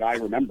town that I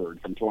remembered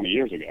from 20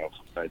 years ago.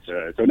 But,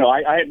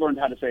 I had learned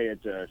how to say it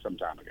some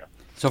time ago.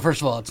 So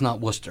first of all, it's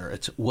not Worcester,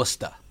 it's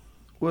Worcester.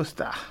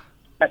 Worcester.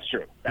 That's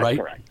true. That's right?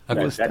 Correct.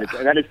 Okay.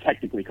 That is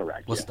technically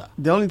correct. Worcester.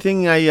 The only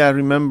thing I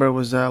remember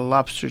was a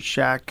lobster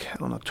shack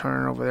on a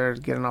turn over there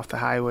getting off the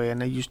highway,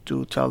 and I used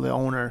to tell the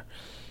owner,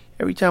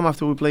 every time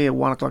after we play a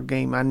 1 o'clock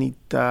game, I need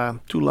 2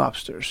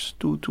 lobsters,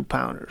 two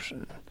pounders,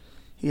 and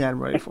he had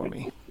them ready for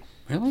me.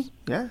 Really?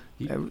 Yeah,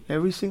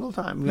 every single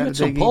time. You had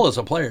some pull as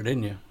a player,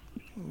 didn't you?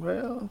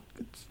 Well,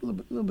 it's a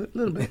little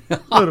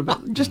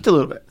bit, just a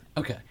little bit.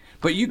 Okay,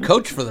 but you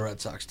coached for the Red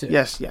Sox too.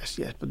 Yes.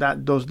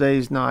 But those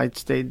days, no, I'd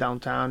stayed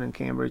downtown in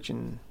Cambridge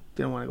and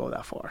didn't want to go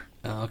that far.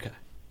 Oh, okay.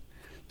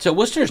 So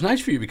Worcester is nice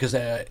for you because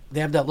they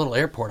have that little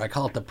airport. I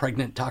call it the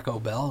pregnant Taco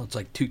Bell. It's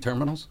like 2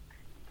 terminals.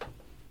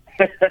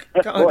 Boy,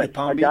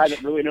 a guy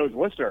that really knows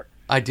Worcester.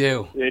 I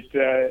do.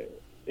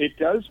 It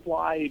does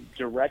fly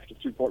direct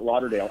to Fort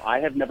Lauderdale. I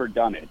have never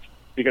done it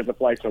because the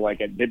flights are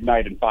like at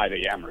midnight and 5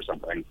 a.m. or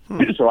something.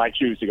 So I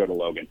choose to go to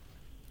Logan.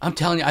 I'm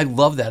telling you, I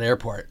love that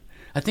airport.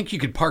 I think you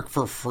could park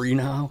for free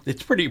now.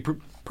 It's pretty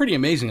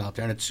amazing out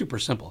there, and it's super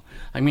simple.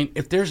 I mean,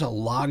 if there's a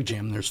log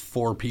jam, there's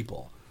 4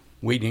 people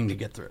waiting to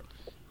get through.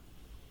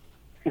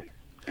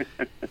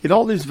 In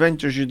all these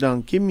ventures you've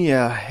done, give me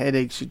a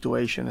headache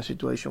situation, a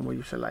situation where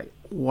you say, like,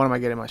 what am I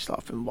getting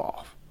myself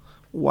involved?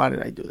 Why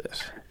did I do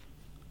this?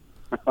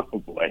 Oh,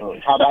 boy.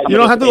 You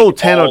don't have to go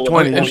 10 or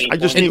 20. I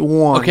just need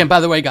one. Okay, and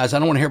by the way, guys, I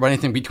don't want to hear about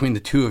anything between the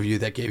 2 of you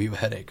that gave you a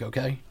headache,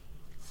 okay?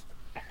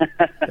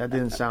 That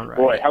didn't sound right.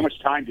 Boy, how much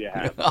time do you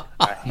have?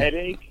 A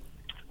headache?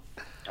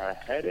 A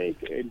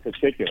headache in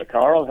particular.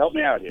 Carl, help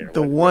me out here.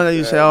 The one that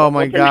you say, oh,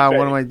 my God,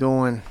 what am I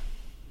doing?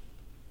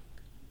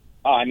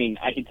 Oh, I mean,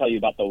 I can tell you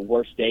about the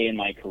worst day in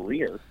my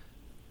career.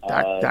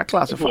 That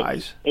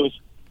classifies. It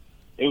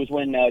was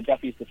when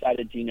Duffy's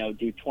decided to,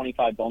 do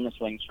 25 boneless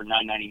wings for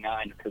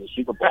 $9.99 for the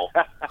Super Bowl.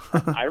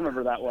 I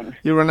remember that one.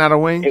 You run out of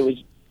wings? It was,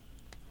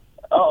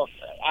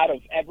 out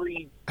of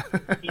every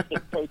piece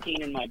of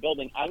protein in my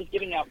building, I was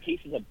giving out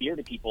cases of beer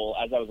to people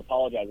as I was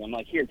apologizing. I'm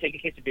like, here, take a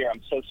case of beer.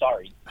 I'm so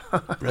sorry.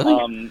 Really?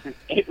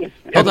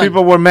 And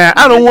people were mad.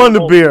 I don't want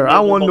the beer. I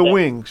want the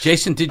wings.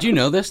 Jason, did you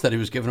know this, that he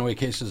was giving away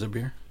cases of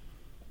beer?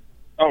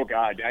 Oh,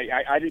 God.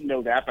 I didn't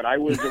know that, but I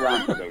was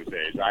around for those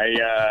days.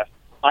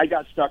 I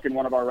got stuck in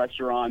one of our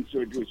restaurants. So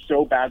it was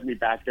so badly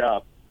backed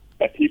up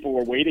that people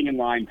were waiting in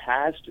line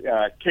past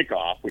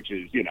kickoff, which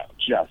is,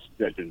 just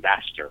a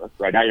disaster.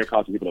 Right now you're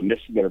causing people to miss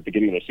the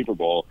beginning of the Super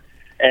Bowl.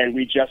 And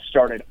we just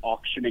started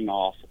auctioning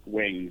off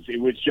wings.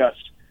 It was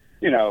just,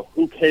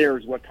 who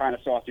cares what kind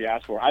of sauce you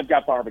ask for? I've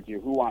got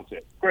barbecue. Who wants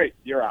it? Great,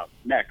 you're out.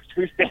 Next.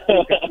 Who's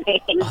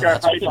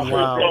got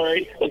wow.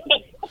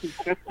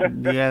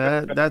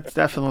 Yeah, that's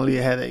definitely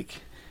a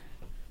headache.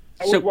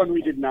 That was one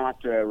we did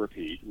not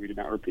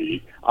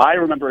repeat. I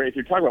remember, if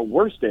you're talking about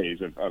worst days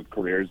of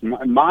careers,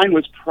 mine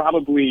was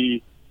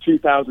probably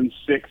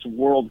 2006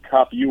 World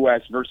Cup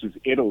U.S. versus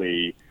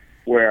Italy,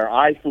 where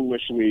I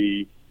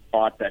foolishly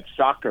thought that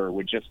soccer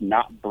would just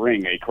not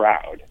bring a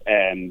crowd.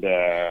 And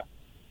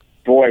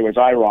boy, was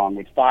I wrong.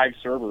 With 5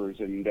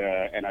 servers and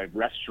a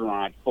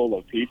restaurant full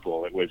of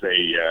people, it was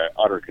a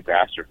utter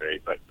catastrophe.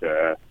 But,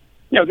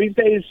 these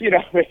days,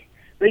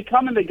 they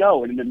come and they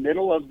go. And in the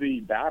middle of the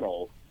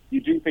battle, you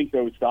do think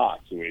those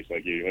thoughts, Luis,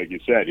 like you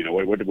said,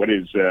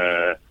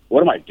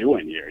 what am I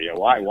doing here?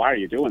 Why are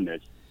you doing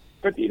this?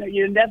 But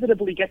you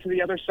inevitably get to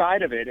the other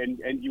side of it,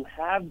 and you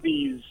have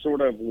these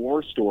sort of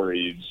war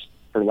stories,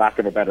 for lack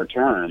of a better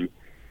term,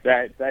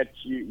 that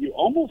you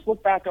almost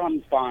look back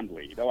on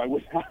fondly. Though I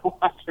would not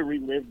want to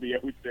relive the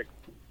 2006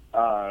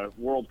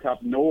 World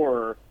Cup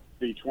nor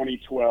the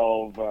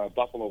 2012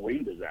 Buffalo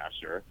Wing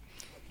disaster.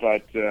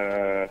 But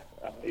I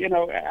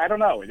don't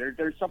know.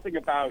 There's something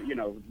about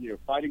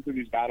fighting through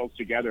these battles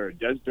together. It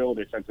does build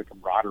a sense of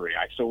camaraderie.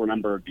 I still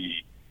remember the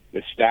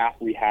staff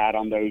we had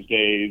on those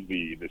days,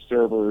 the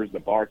servers, the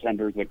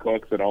bartenders, the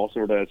cooks that all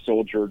sort of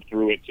soldiered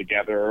through it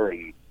together.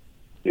 And,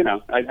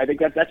 I think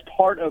that's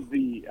part of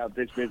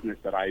this business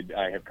that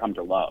I have come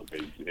to love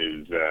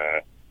is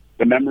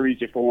the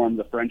memories you form,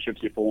 the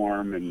friendships you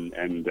form,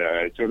 and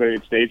so that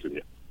it stays with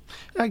you.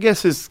 I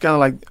guess it's kind of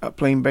like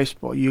playing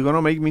baseball. You're going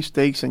to make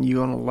mistakes and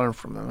you're going to learn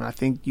from them. And I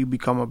think you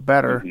become a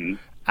better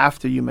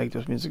after you make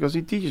those mistakes because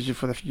it teaches you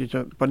for the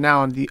future. But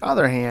now, on the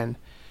other hand,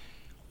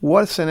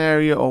 what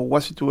scenario or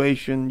what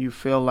situation you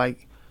feel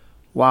like,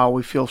 wow,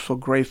 we feel so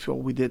grateful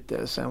we did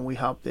this and we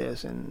helped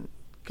this? And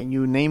can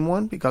you name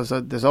one? Because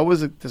there's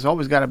always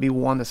got to be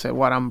one that said,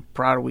 "What I'm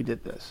proud we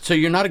did this." So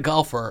you're not a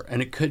golfer,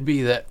 and it could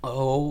be that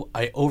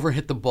I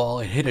overhit the ball,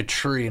 it hit a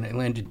tree, and it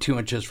landed 2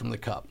 inches from the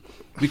cup.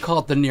 We call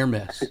it the near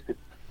miss.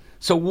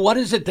 So what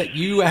is it that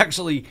you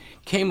actually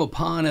came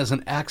upon as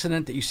an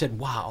accident that you said,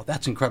 "Wow,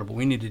 that's incredible.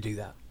 We need to do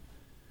that"?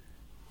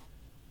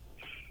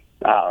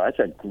 That's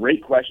a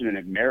great question, and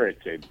it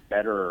merits a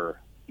better,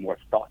 more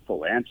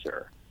thoughtful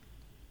answer.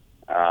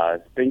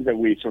 Things that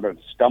we sort of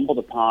stumbled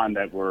upon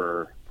that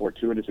were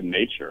fortuitous in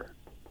nature.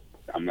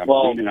 I'm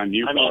leaning on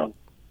you, Carl.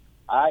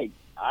 I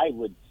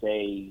would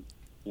say,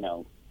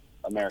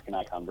 American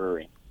Icon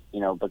Brewery,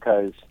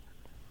 because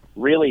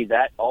really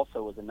that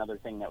also was another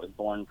thing that was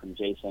born from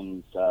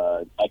Jason's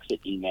exit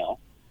email.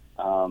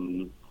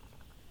 And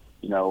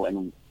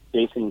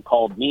Jason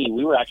called me.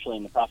 We were actually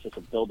in the process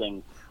of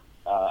building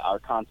our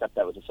concept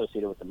that was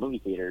associated with the movie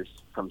theaters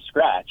from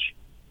scratch.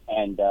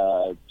 And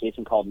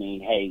Jason called me,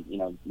 "Hey,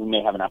 we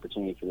may have an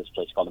opportunity for this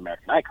place called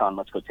American Icon.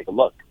 Let's go take a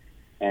look."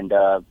 And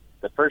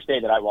the first day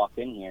that I walked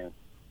in here,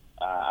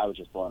 I was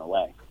just blown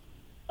away.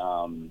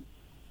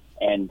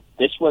 And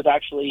this was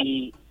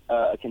actually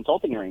a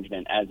consulting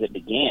arrangement as it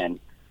began.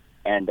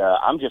 And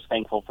I'm just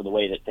thankful for the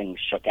way that things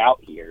shook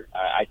out here.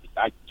 I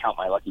count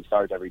my lucky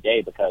stars every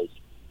day because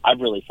I've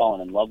really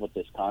fallen in love with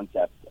this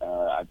concept.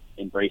 I've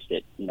embraced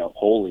it,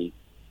 wholly.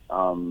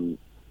 And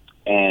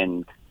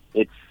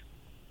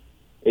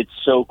it's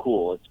so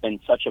cool. It's been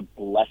such a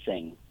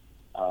blessing.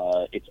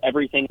 It's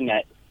everything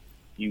that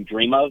you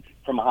dream of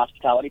from a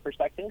hospitality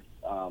perspective.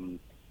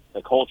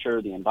 The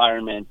culture, the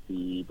environment,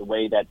 the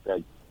way that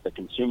the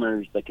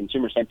consumer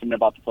sentiment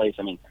about the place.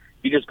 I mean,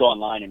 if you just go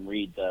online and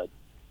read the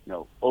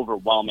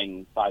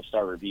overwhelming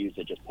 5-star reviews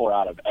that just pour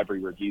out of every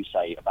review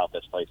site about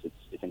this place,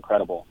 it's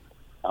incredible.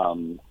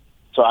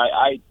 So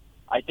I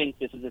think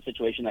this is a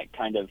situation that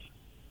kind of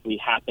we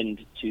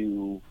happened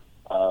to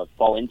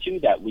fall into,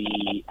 that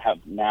we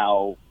have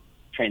now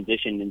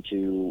transitioned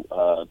into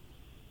a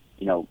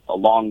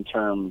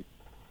long-term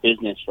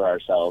business for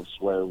ourselves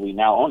where we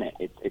now own it.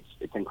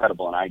 It's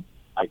incredible, and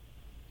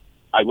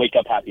I wake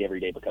up happy every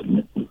day because of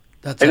it.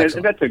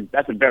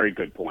 That's a very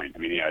good point. I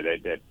mean,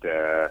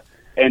 I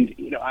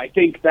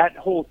think that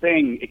whole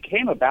thing, it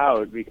came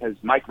about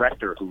because Mike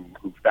Rector, who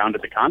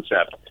founded the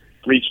concept,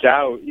 reached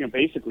out,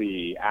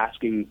 basically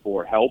asking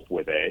for help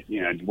with it.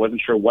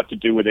 Wasn't sure what to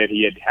do with it.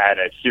 He had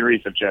a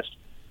series of just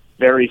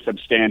very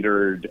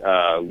substandard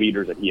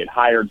leaders that he had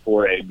hired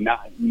for it.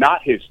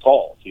 Not his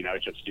fault,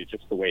 it's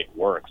just the way it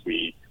works.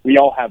 We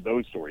all have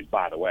those stories,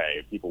 by the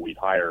way, people we've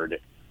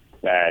hired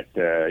that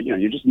you're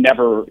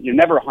never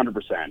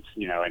 100%,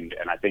 and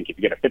I think if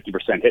you get a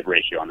 50% hit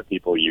ratio on the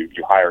people you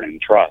hire and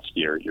trust,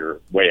 you're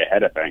way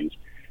ahead of things.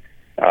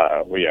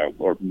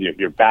 Or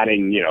you're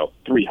batting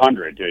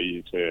 300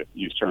 to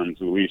use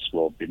terms Luis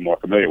will be more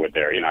familiar with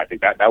there. I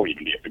think that would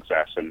even be a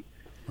success. And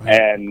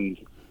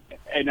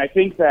I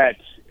think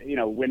that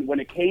when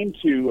it came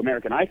to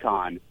American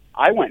Icon,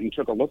 I went and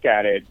took a look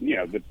at it.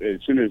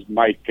 As soon as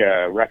Mike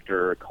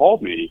Rector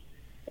called me,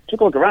 I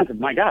took a look around and said,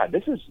 "My God,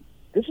 this is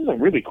a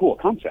really cool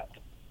concept.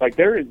 Like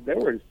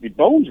the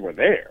bones were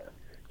there.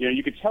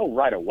 You could tell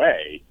right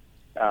away.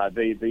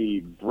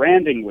 The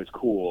branding was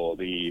cool.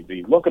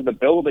 The look of the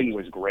building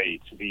was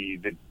great.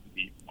 The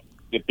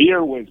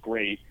beer was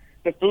great.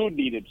 The food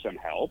needed some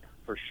help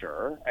for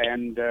sure,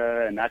 and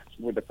that's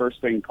what the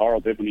first thing Carl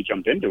did when he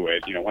jumped into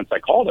it. Once I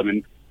called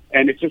him,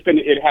 and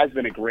it has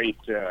been a great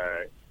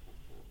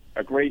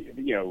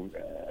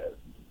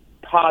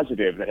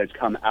positive that has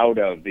come out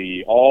of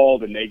all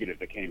the negative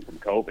that came from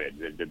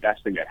COVID. The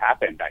best thing that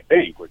happened, I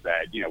think, was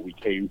that we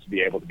came to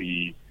be able to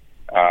be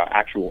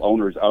actual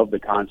owners of the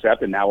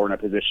concept, and now we're in a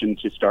position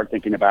to start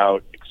thinking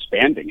about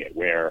expanding it.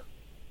 Where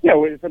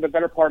for the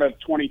better part of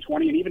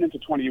 2020 and even into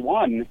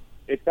 21,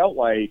 it felt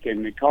like,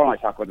 and Carl and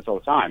I talk about this all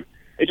the time,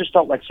 it just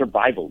felt like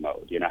survival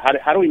mode.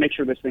 How do we make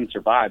sure this thing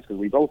survives? Because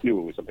we both knew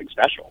it was something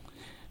special,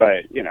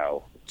 but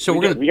so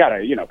we got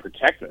to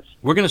protect this.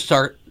 We're going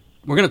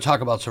to talk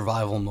about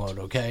survival mode,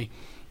 okay?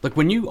 Like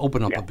when you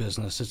open up a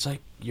business, it's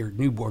like your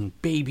newborn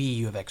baby,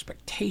 you have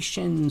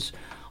expectations,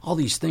 all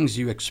these things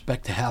you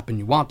expect to happen,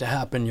 you want to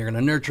happen, you're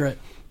going to nurture it.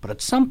 But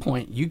at some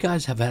point, you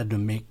guys have had to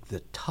make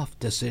the tough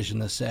decision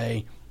to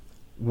say,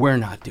 we're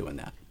not doing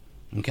that,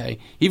 okay?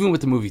 Even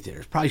with the movie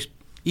theaters, probably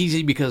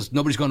easy because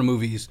nobody's going to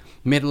movies,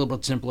 made it a little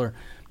bit simpler.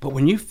 But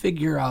when you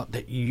figure out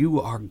that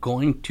you are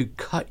going to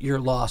cut your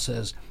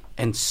losses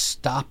and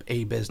stop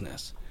a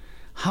business,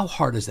 how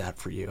hard is that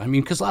for you? I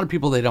mean, because a lot of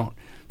people,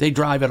 they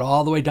drive it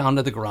all the way down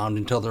to the ground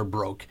until they're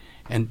broke,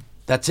 and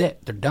that's it.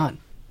 They're done.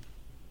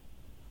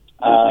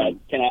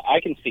 I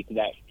can speak to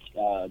that.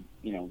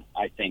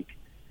 I think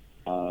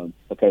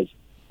because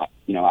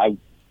I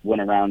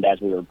went around as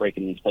we were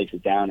breaking these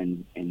places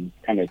down and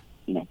kind of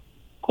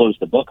closed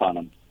the book on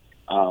them.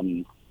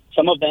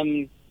 Some of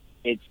them,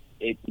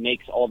 it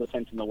makes all the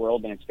sense in the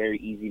world, and it's very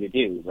easy to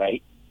do,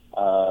 right?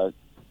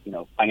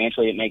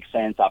 Financially it makes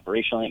sense.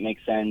 Operationally it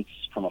makes sense.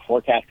 From a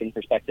forecasting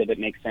perspective, it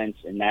makes sense.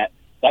 And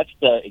that's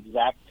the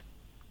exact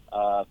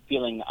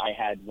feeling I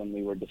had when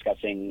we were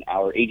discussing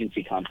our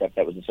agency concept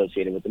that was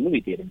associated with the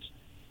movie theaters.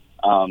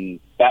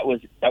 That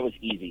was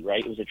easy,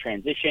 right? It was a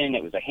transition.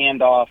 It was a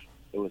handoff.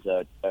 It was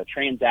a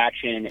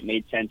transaction. It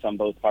made sense on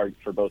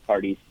for both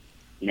parties.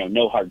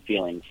 No hard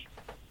feelings.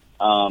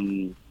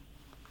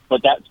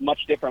 But that's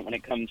much different when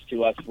it comes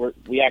to us.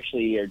 We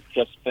actually are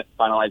just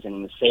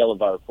finalizing the sale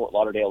of our Fort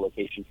Lauderdale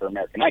location for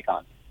American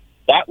Icon.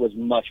 That was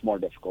much more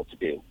difficult to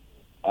do.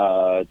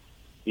 I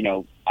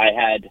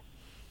had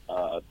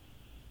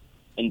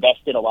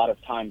invested a lot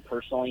of time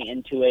personally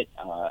into it.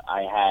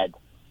 I had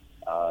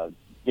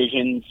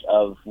visions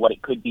of what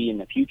it could be in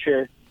the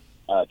future.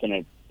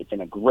 It's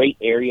in a great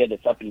area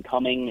that's up and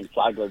coming in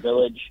Flagler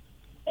Village,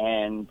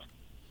 and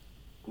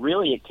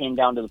really it came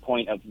down to the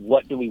point of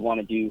what do we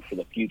want to do for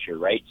the future,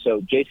 right?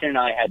 So Jason and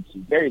I had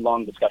some very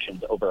long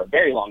discussions over a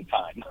very long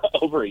time,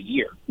 over a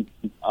year,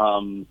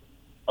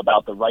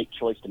 about the right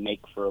choice to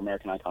make for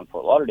American Icon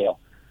Fort Lauderdale.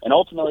 And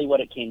ultimately what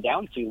it came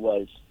down to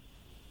was,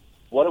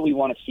 what do we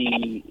want to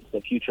see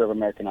the future of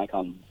American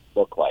Icon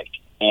look like?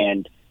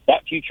 And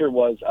that future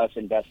was us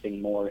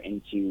investing more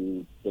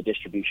into the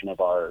distribution of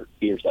our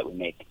beers that we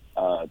make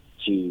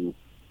to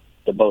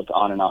the both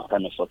on and off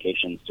premise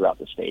locations throughout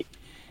the state.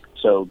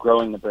 So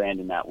growing the brand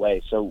in that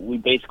way. So we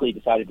basically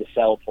decided to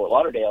sell Fort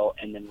Lauderdale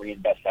and then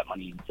reinvest that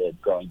money into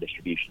growing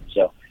distribution.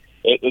 So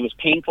it was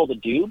painful to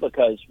do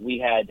because we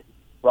had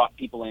brought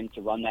people in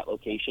to run that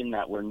location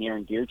that were near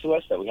and dear to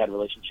us, that we had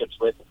relationships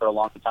with for a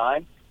long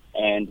time.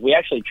 And we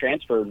actually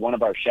transferred one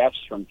of our chefs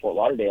from Fort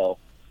Lauderdale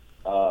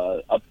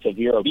up to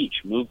Vero Beach,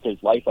 moved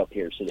his life up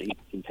here so that he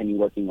could continue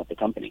working with the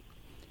company.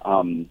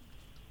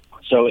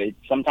 So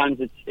sometimes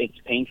it's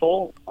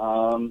painful,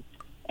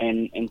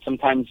 and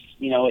sometimes,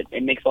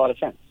 it makes a lot of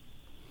sense.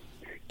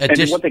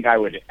 And one thing I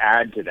would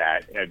add to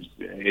that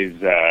is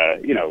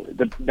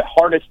the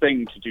hardest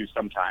thing to do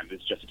sometimes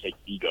is just to take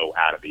ego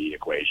out of the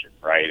equation,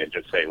 right? And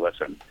just say,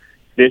 listen,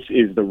 this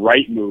is the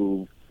right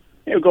move.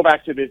 Go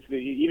back to this,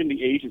 even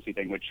the agency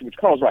thing, which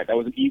Carl's right. That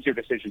was an easier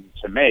decision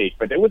to make,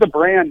 but it was a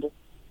brand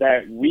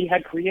that we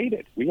had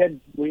created. We had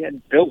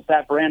built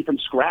that brand from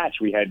scratch.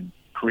 We had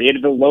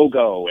created the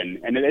logo, and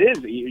it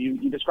is,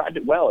 you described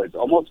it well. It's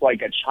almost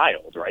like a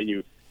child, right?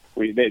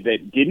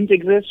 That didn't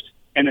exist,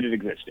 and then it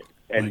existed,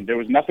 and right. There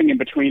was nothing in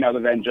between other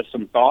than just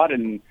some thought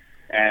and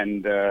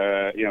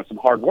some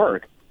hard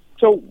work.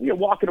 So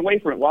walking away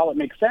from it, while it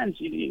makes sense,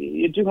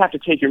 you do have to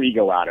take your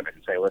ego out of it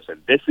and say,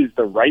 listen, this is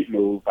the right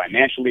move.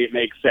 Financially, it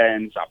makes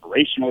sense.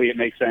 Operationally, it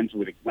makes sense.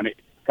 When it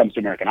comes to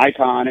American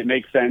Icon, it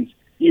makes sense.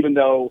 Even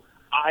though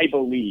I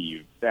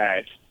believe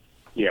that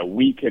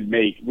we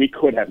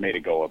could have made a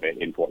go of it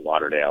in Fort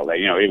Lauderdale.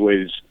 It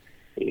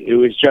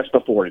was just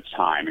before its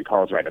time. And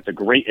Carl's right. It's a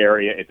great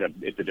area.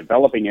 It's a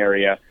developing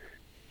area.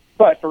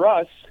 But for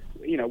us,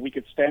 we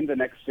could spend the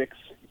next 6,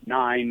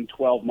 9,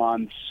 12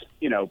 months,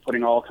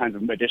 putting all kinds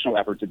of additional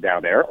efforts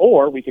down there,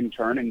 or we can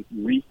turn and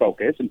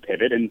refocus and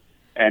pivot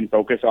and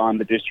focus on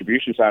the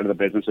distribution side of the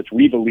business, which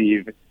we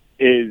believe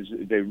is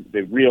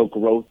the real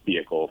growth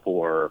vehicle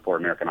for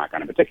American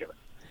Icon in particular.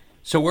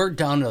 So we're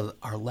down to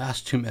our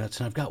last 2 minutes,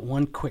 and I've got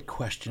one quick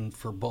question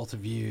for both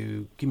of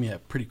you. Give me a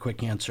pretty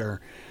quick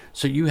answer.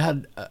 So you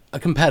had a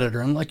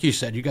competitor, and like you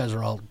said, you guys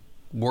are all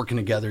working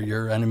together.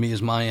 Your enemy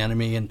is my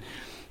enemy. And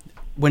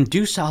when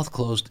Due South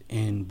closed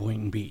in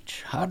Boynton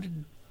Beach, how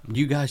did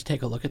you guys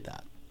take a look at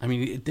that? I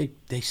mean,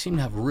 they seem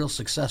to have a real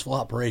successful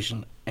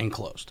operation and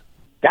closed.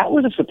 That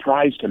was a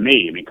surprise to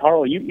me. I mean,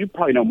 Carl, you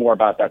probably know more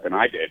about that than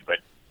I did, but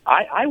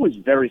I was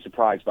very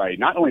surprised by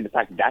not only the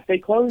fact that they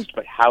closed,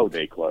 but how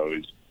they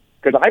closed.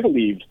 Because I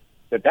believed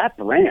that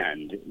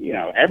brand,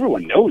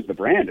 everyone knows the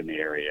brand in the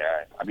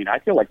area. I mean, I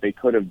feel like they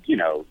could have,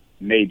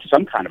 made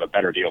some kind of a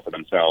better deal for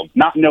themselves,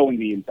 not knowing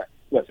the inside.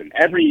 Listen,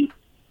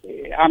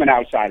 I'm an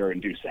outsider in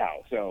Due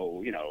South,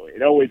 so,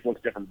 it always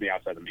looks different from the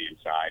outside than the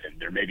inside, and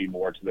there may be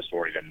more to the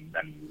story than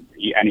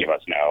any of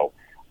us know.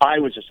 I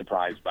was just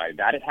surprised by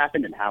that it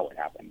happened and how it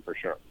happened, for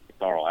sure.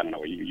 Carl, I don't know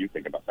what you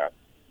think about that.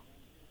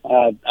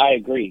 I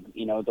agree.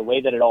 The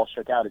way that it all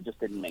shook out, it just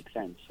didn't make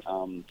sense.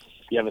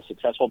 You have a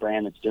successful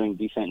brand that's doing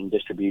decent in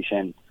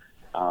distribution.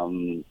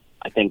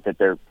 I think that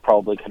there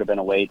probably could have been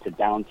a way to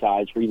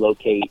downsize,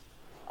 relocate,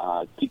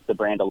 keep the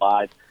brand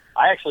alive.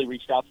 I actually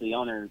reached out to the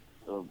owner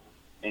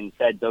and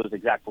said those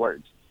exact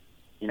words.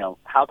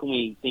 How can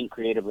we think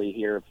creatively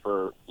here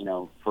for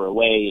a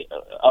way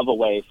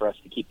for us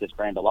to keep this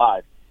brand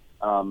alive?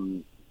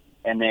 And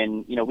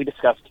then, we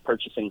discussed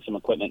purchasing some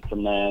equipment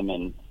from them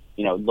and,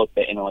 looked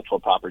at intellectual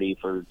property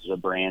for the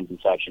brands and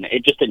such. And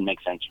it just didn't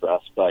make sense for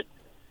us. But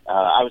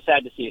I was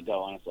sad to see it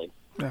go, honestly.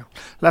 Yeah.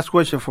 Last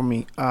question for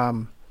me.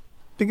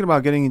 Thinking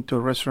about getting into a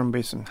restaurant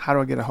business, how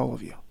do I get a hold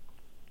of you?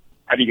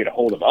 How do you get a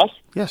hold of us?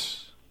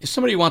 Yes. If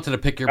somebody wanted to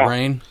pick your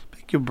brain.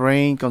 Pick your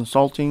brain,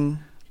 consulting.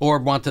 Or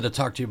wanted to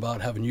talk to you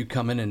about having you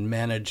come in and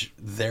manage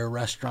their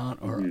restaurant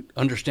or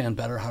understand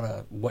better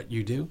what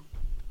you do,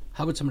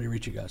 how would somebody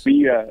reach you guys?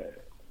 We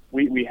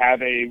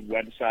have a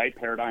website,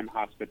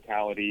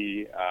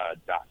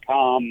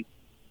 ParadigmHospitality.com.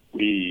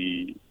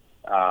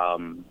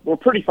 We're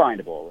pretty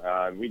findable.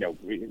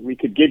 We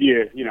could give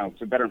you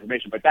some better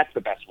information, but that's the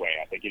best way.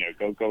 I think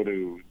go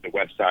to the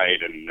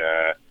website, and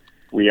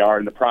we are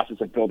in the process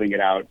of building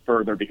it out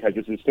further because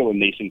this is still a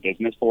nascent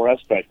business for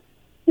us, but.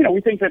 We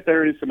think that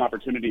there is some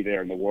opportunity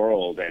there in the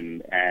world,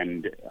 and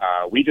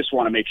we just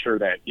want to make sure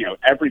that,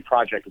 every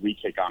project we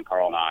take on,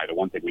 Carl and I, the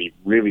one thing we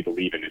really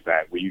believe in is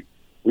that we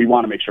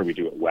want to make sure we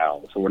do it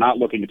well. So we're not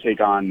looking to take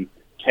on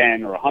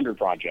 10 or 100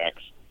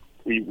 projects.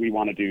 We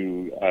want to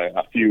do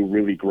a few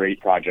really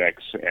great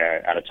projects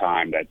at a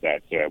time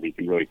that we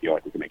can really feel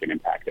like we can make an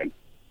impact in.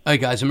 Hey,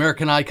 guys,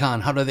 American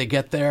Icon, how do they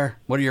get there?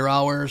 What are your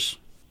hours?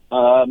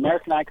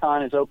 American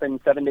Icon is open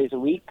 7 days a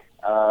week.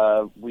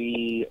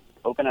 We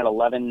open at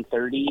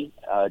 11:30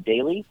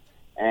 daily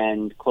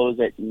and close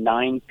at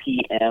 9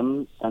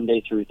 p.m.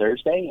 Sunday through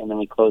Thursday, and then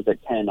we close at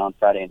 10 on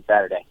Friday and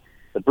Saturday.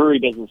 The brewery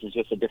business is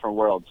just a different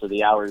world, so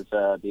the hours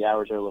are a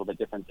little bit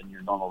different than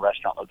your normal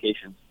restaurant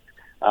locations.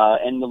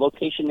 And the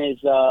location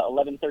is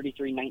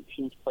 1133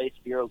 19th Place,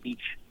 Vero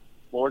Beach,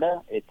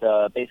 Florida. It's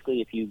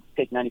basically if you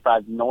take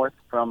 95 north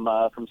from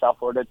South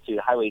Florida to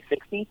Highway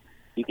 60,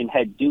 you can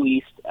head due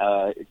east.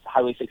 It's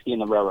Highway 60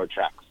 and the railroad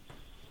tracks.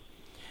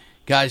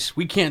 Guys,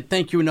 we can't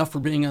thank you enough for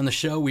being on the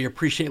show. We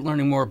appreciate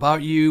learning more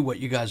about you. What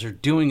you guys are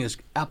doing is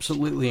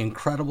absolutely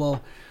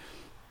incredible.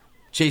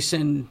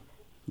 Jason,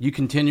 you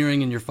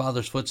continuing in your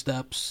father's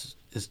footsteps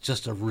is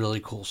just a really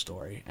cool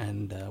story,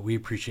 and we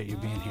appreciate you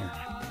being here.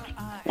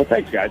 Well,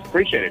 thanks, guys.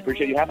 Appreciate it.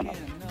 Appreciate you having us.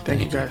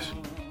 Thank you, guys.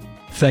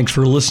 Thanks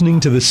for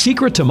listening to The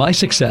Secret to My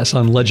Success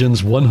on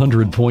Legends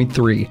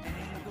 100.3.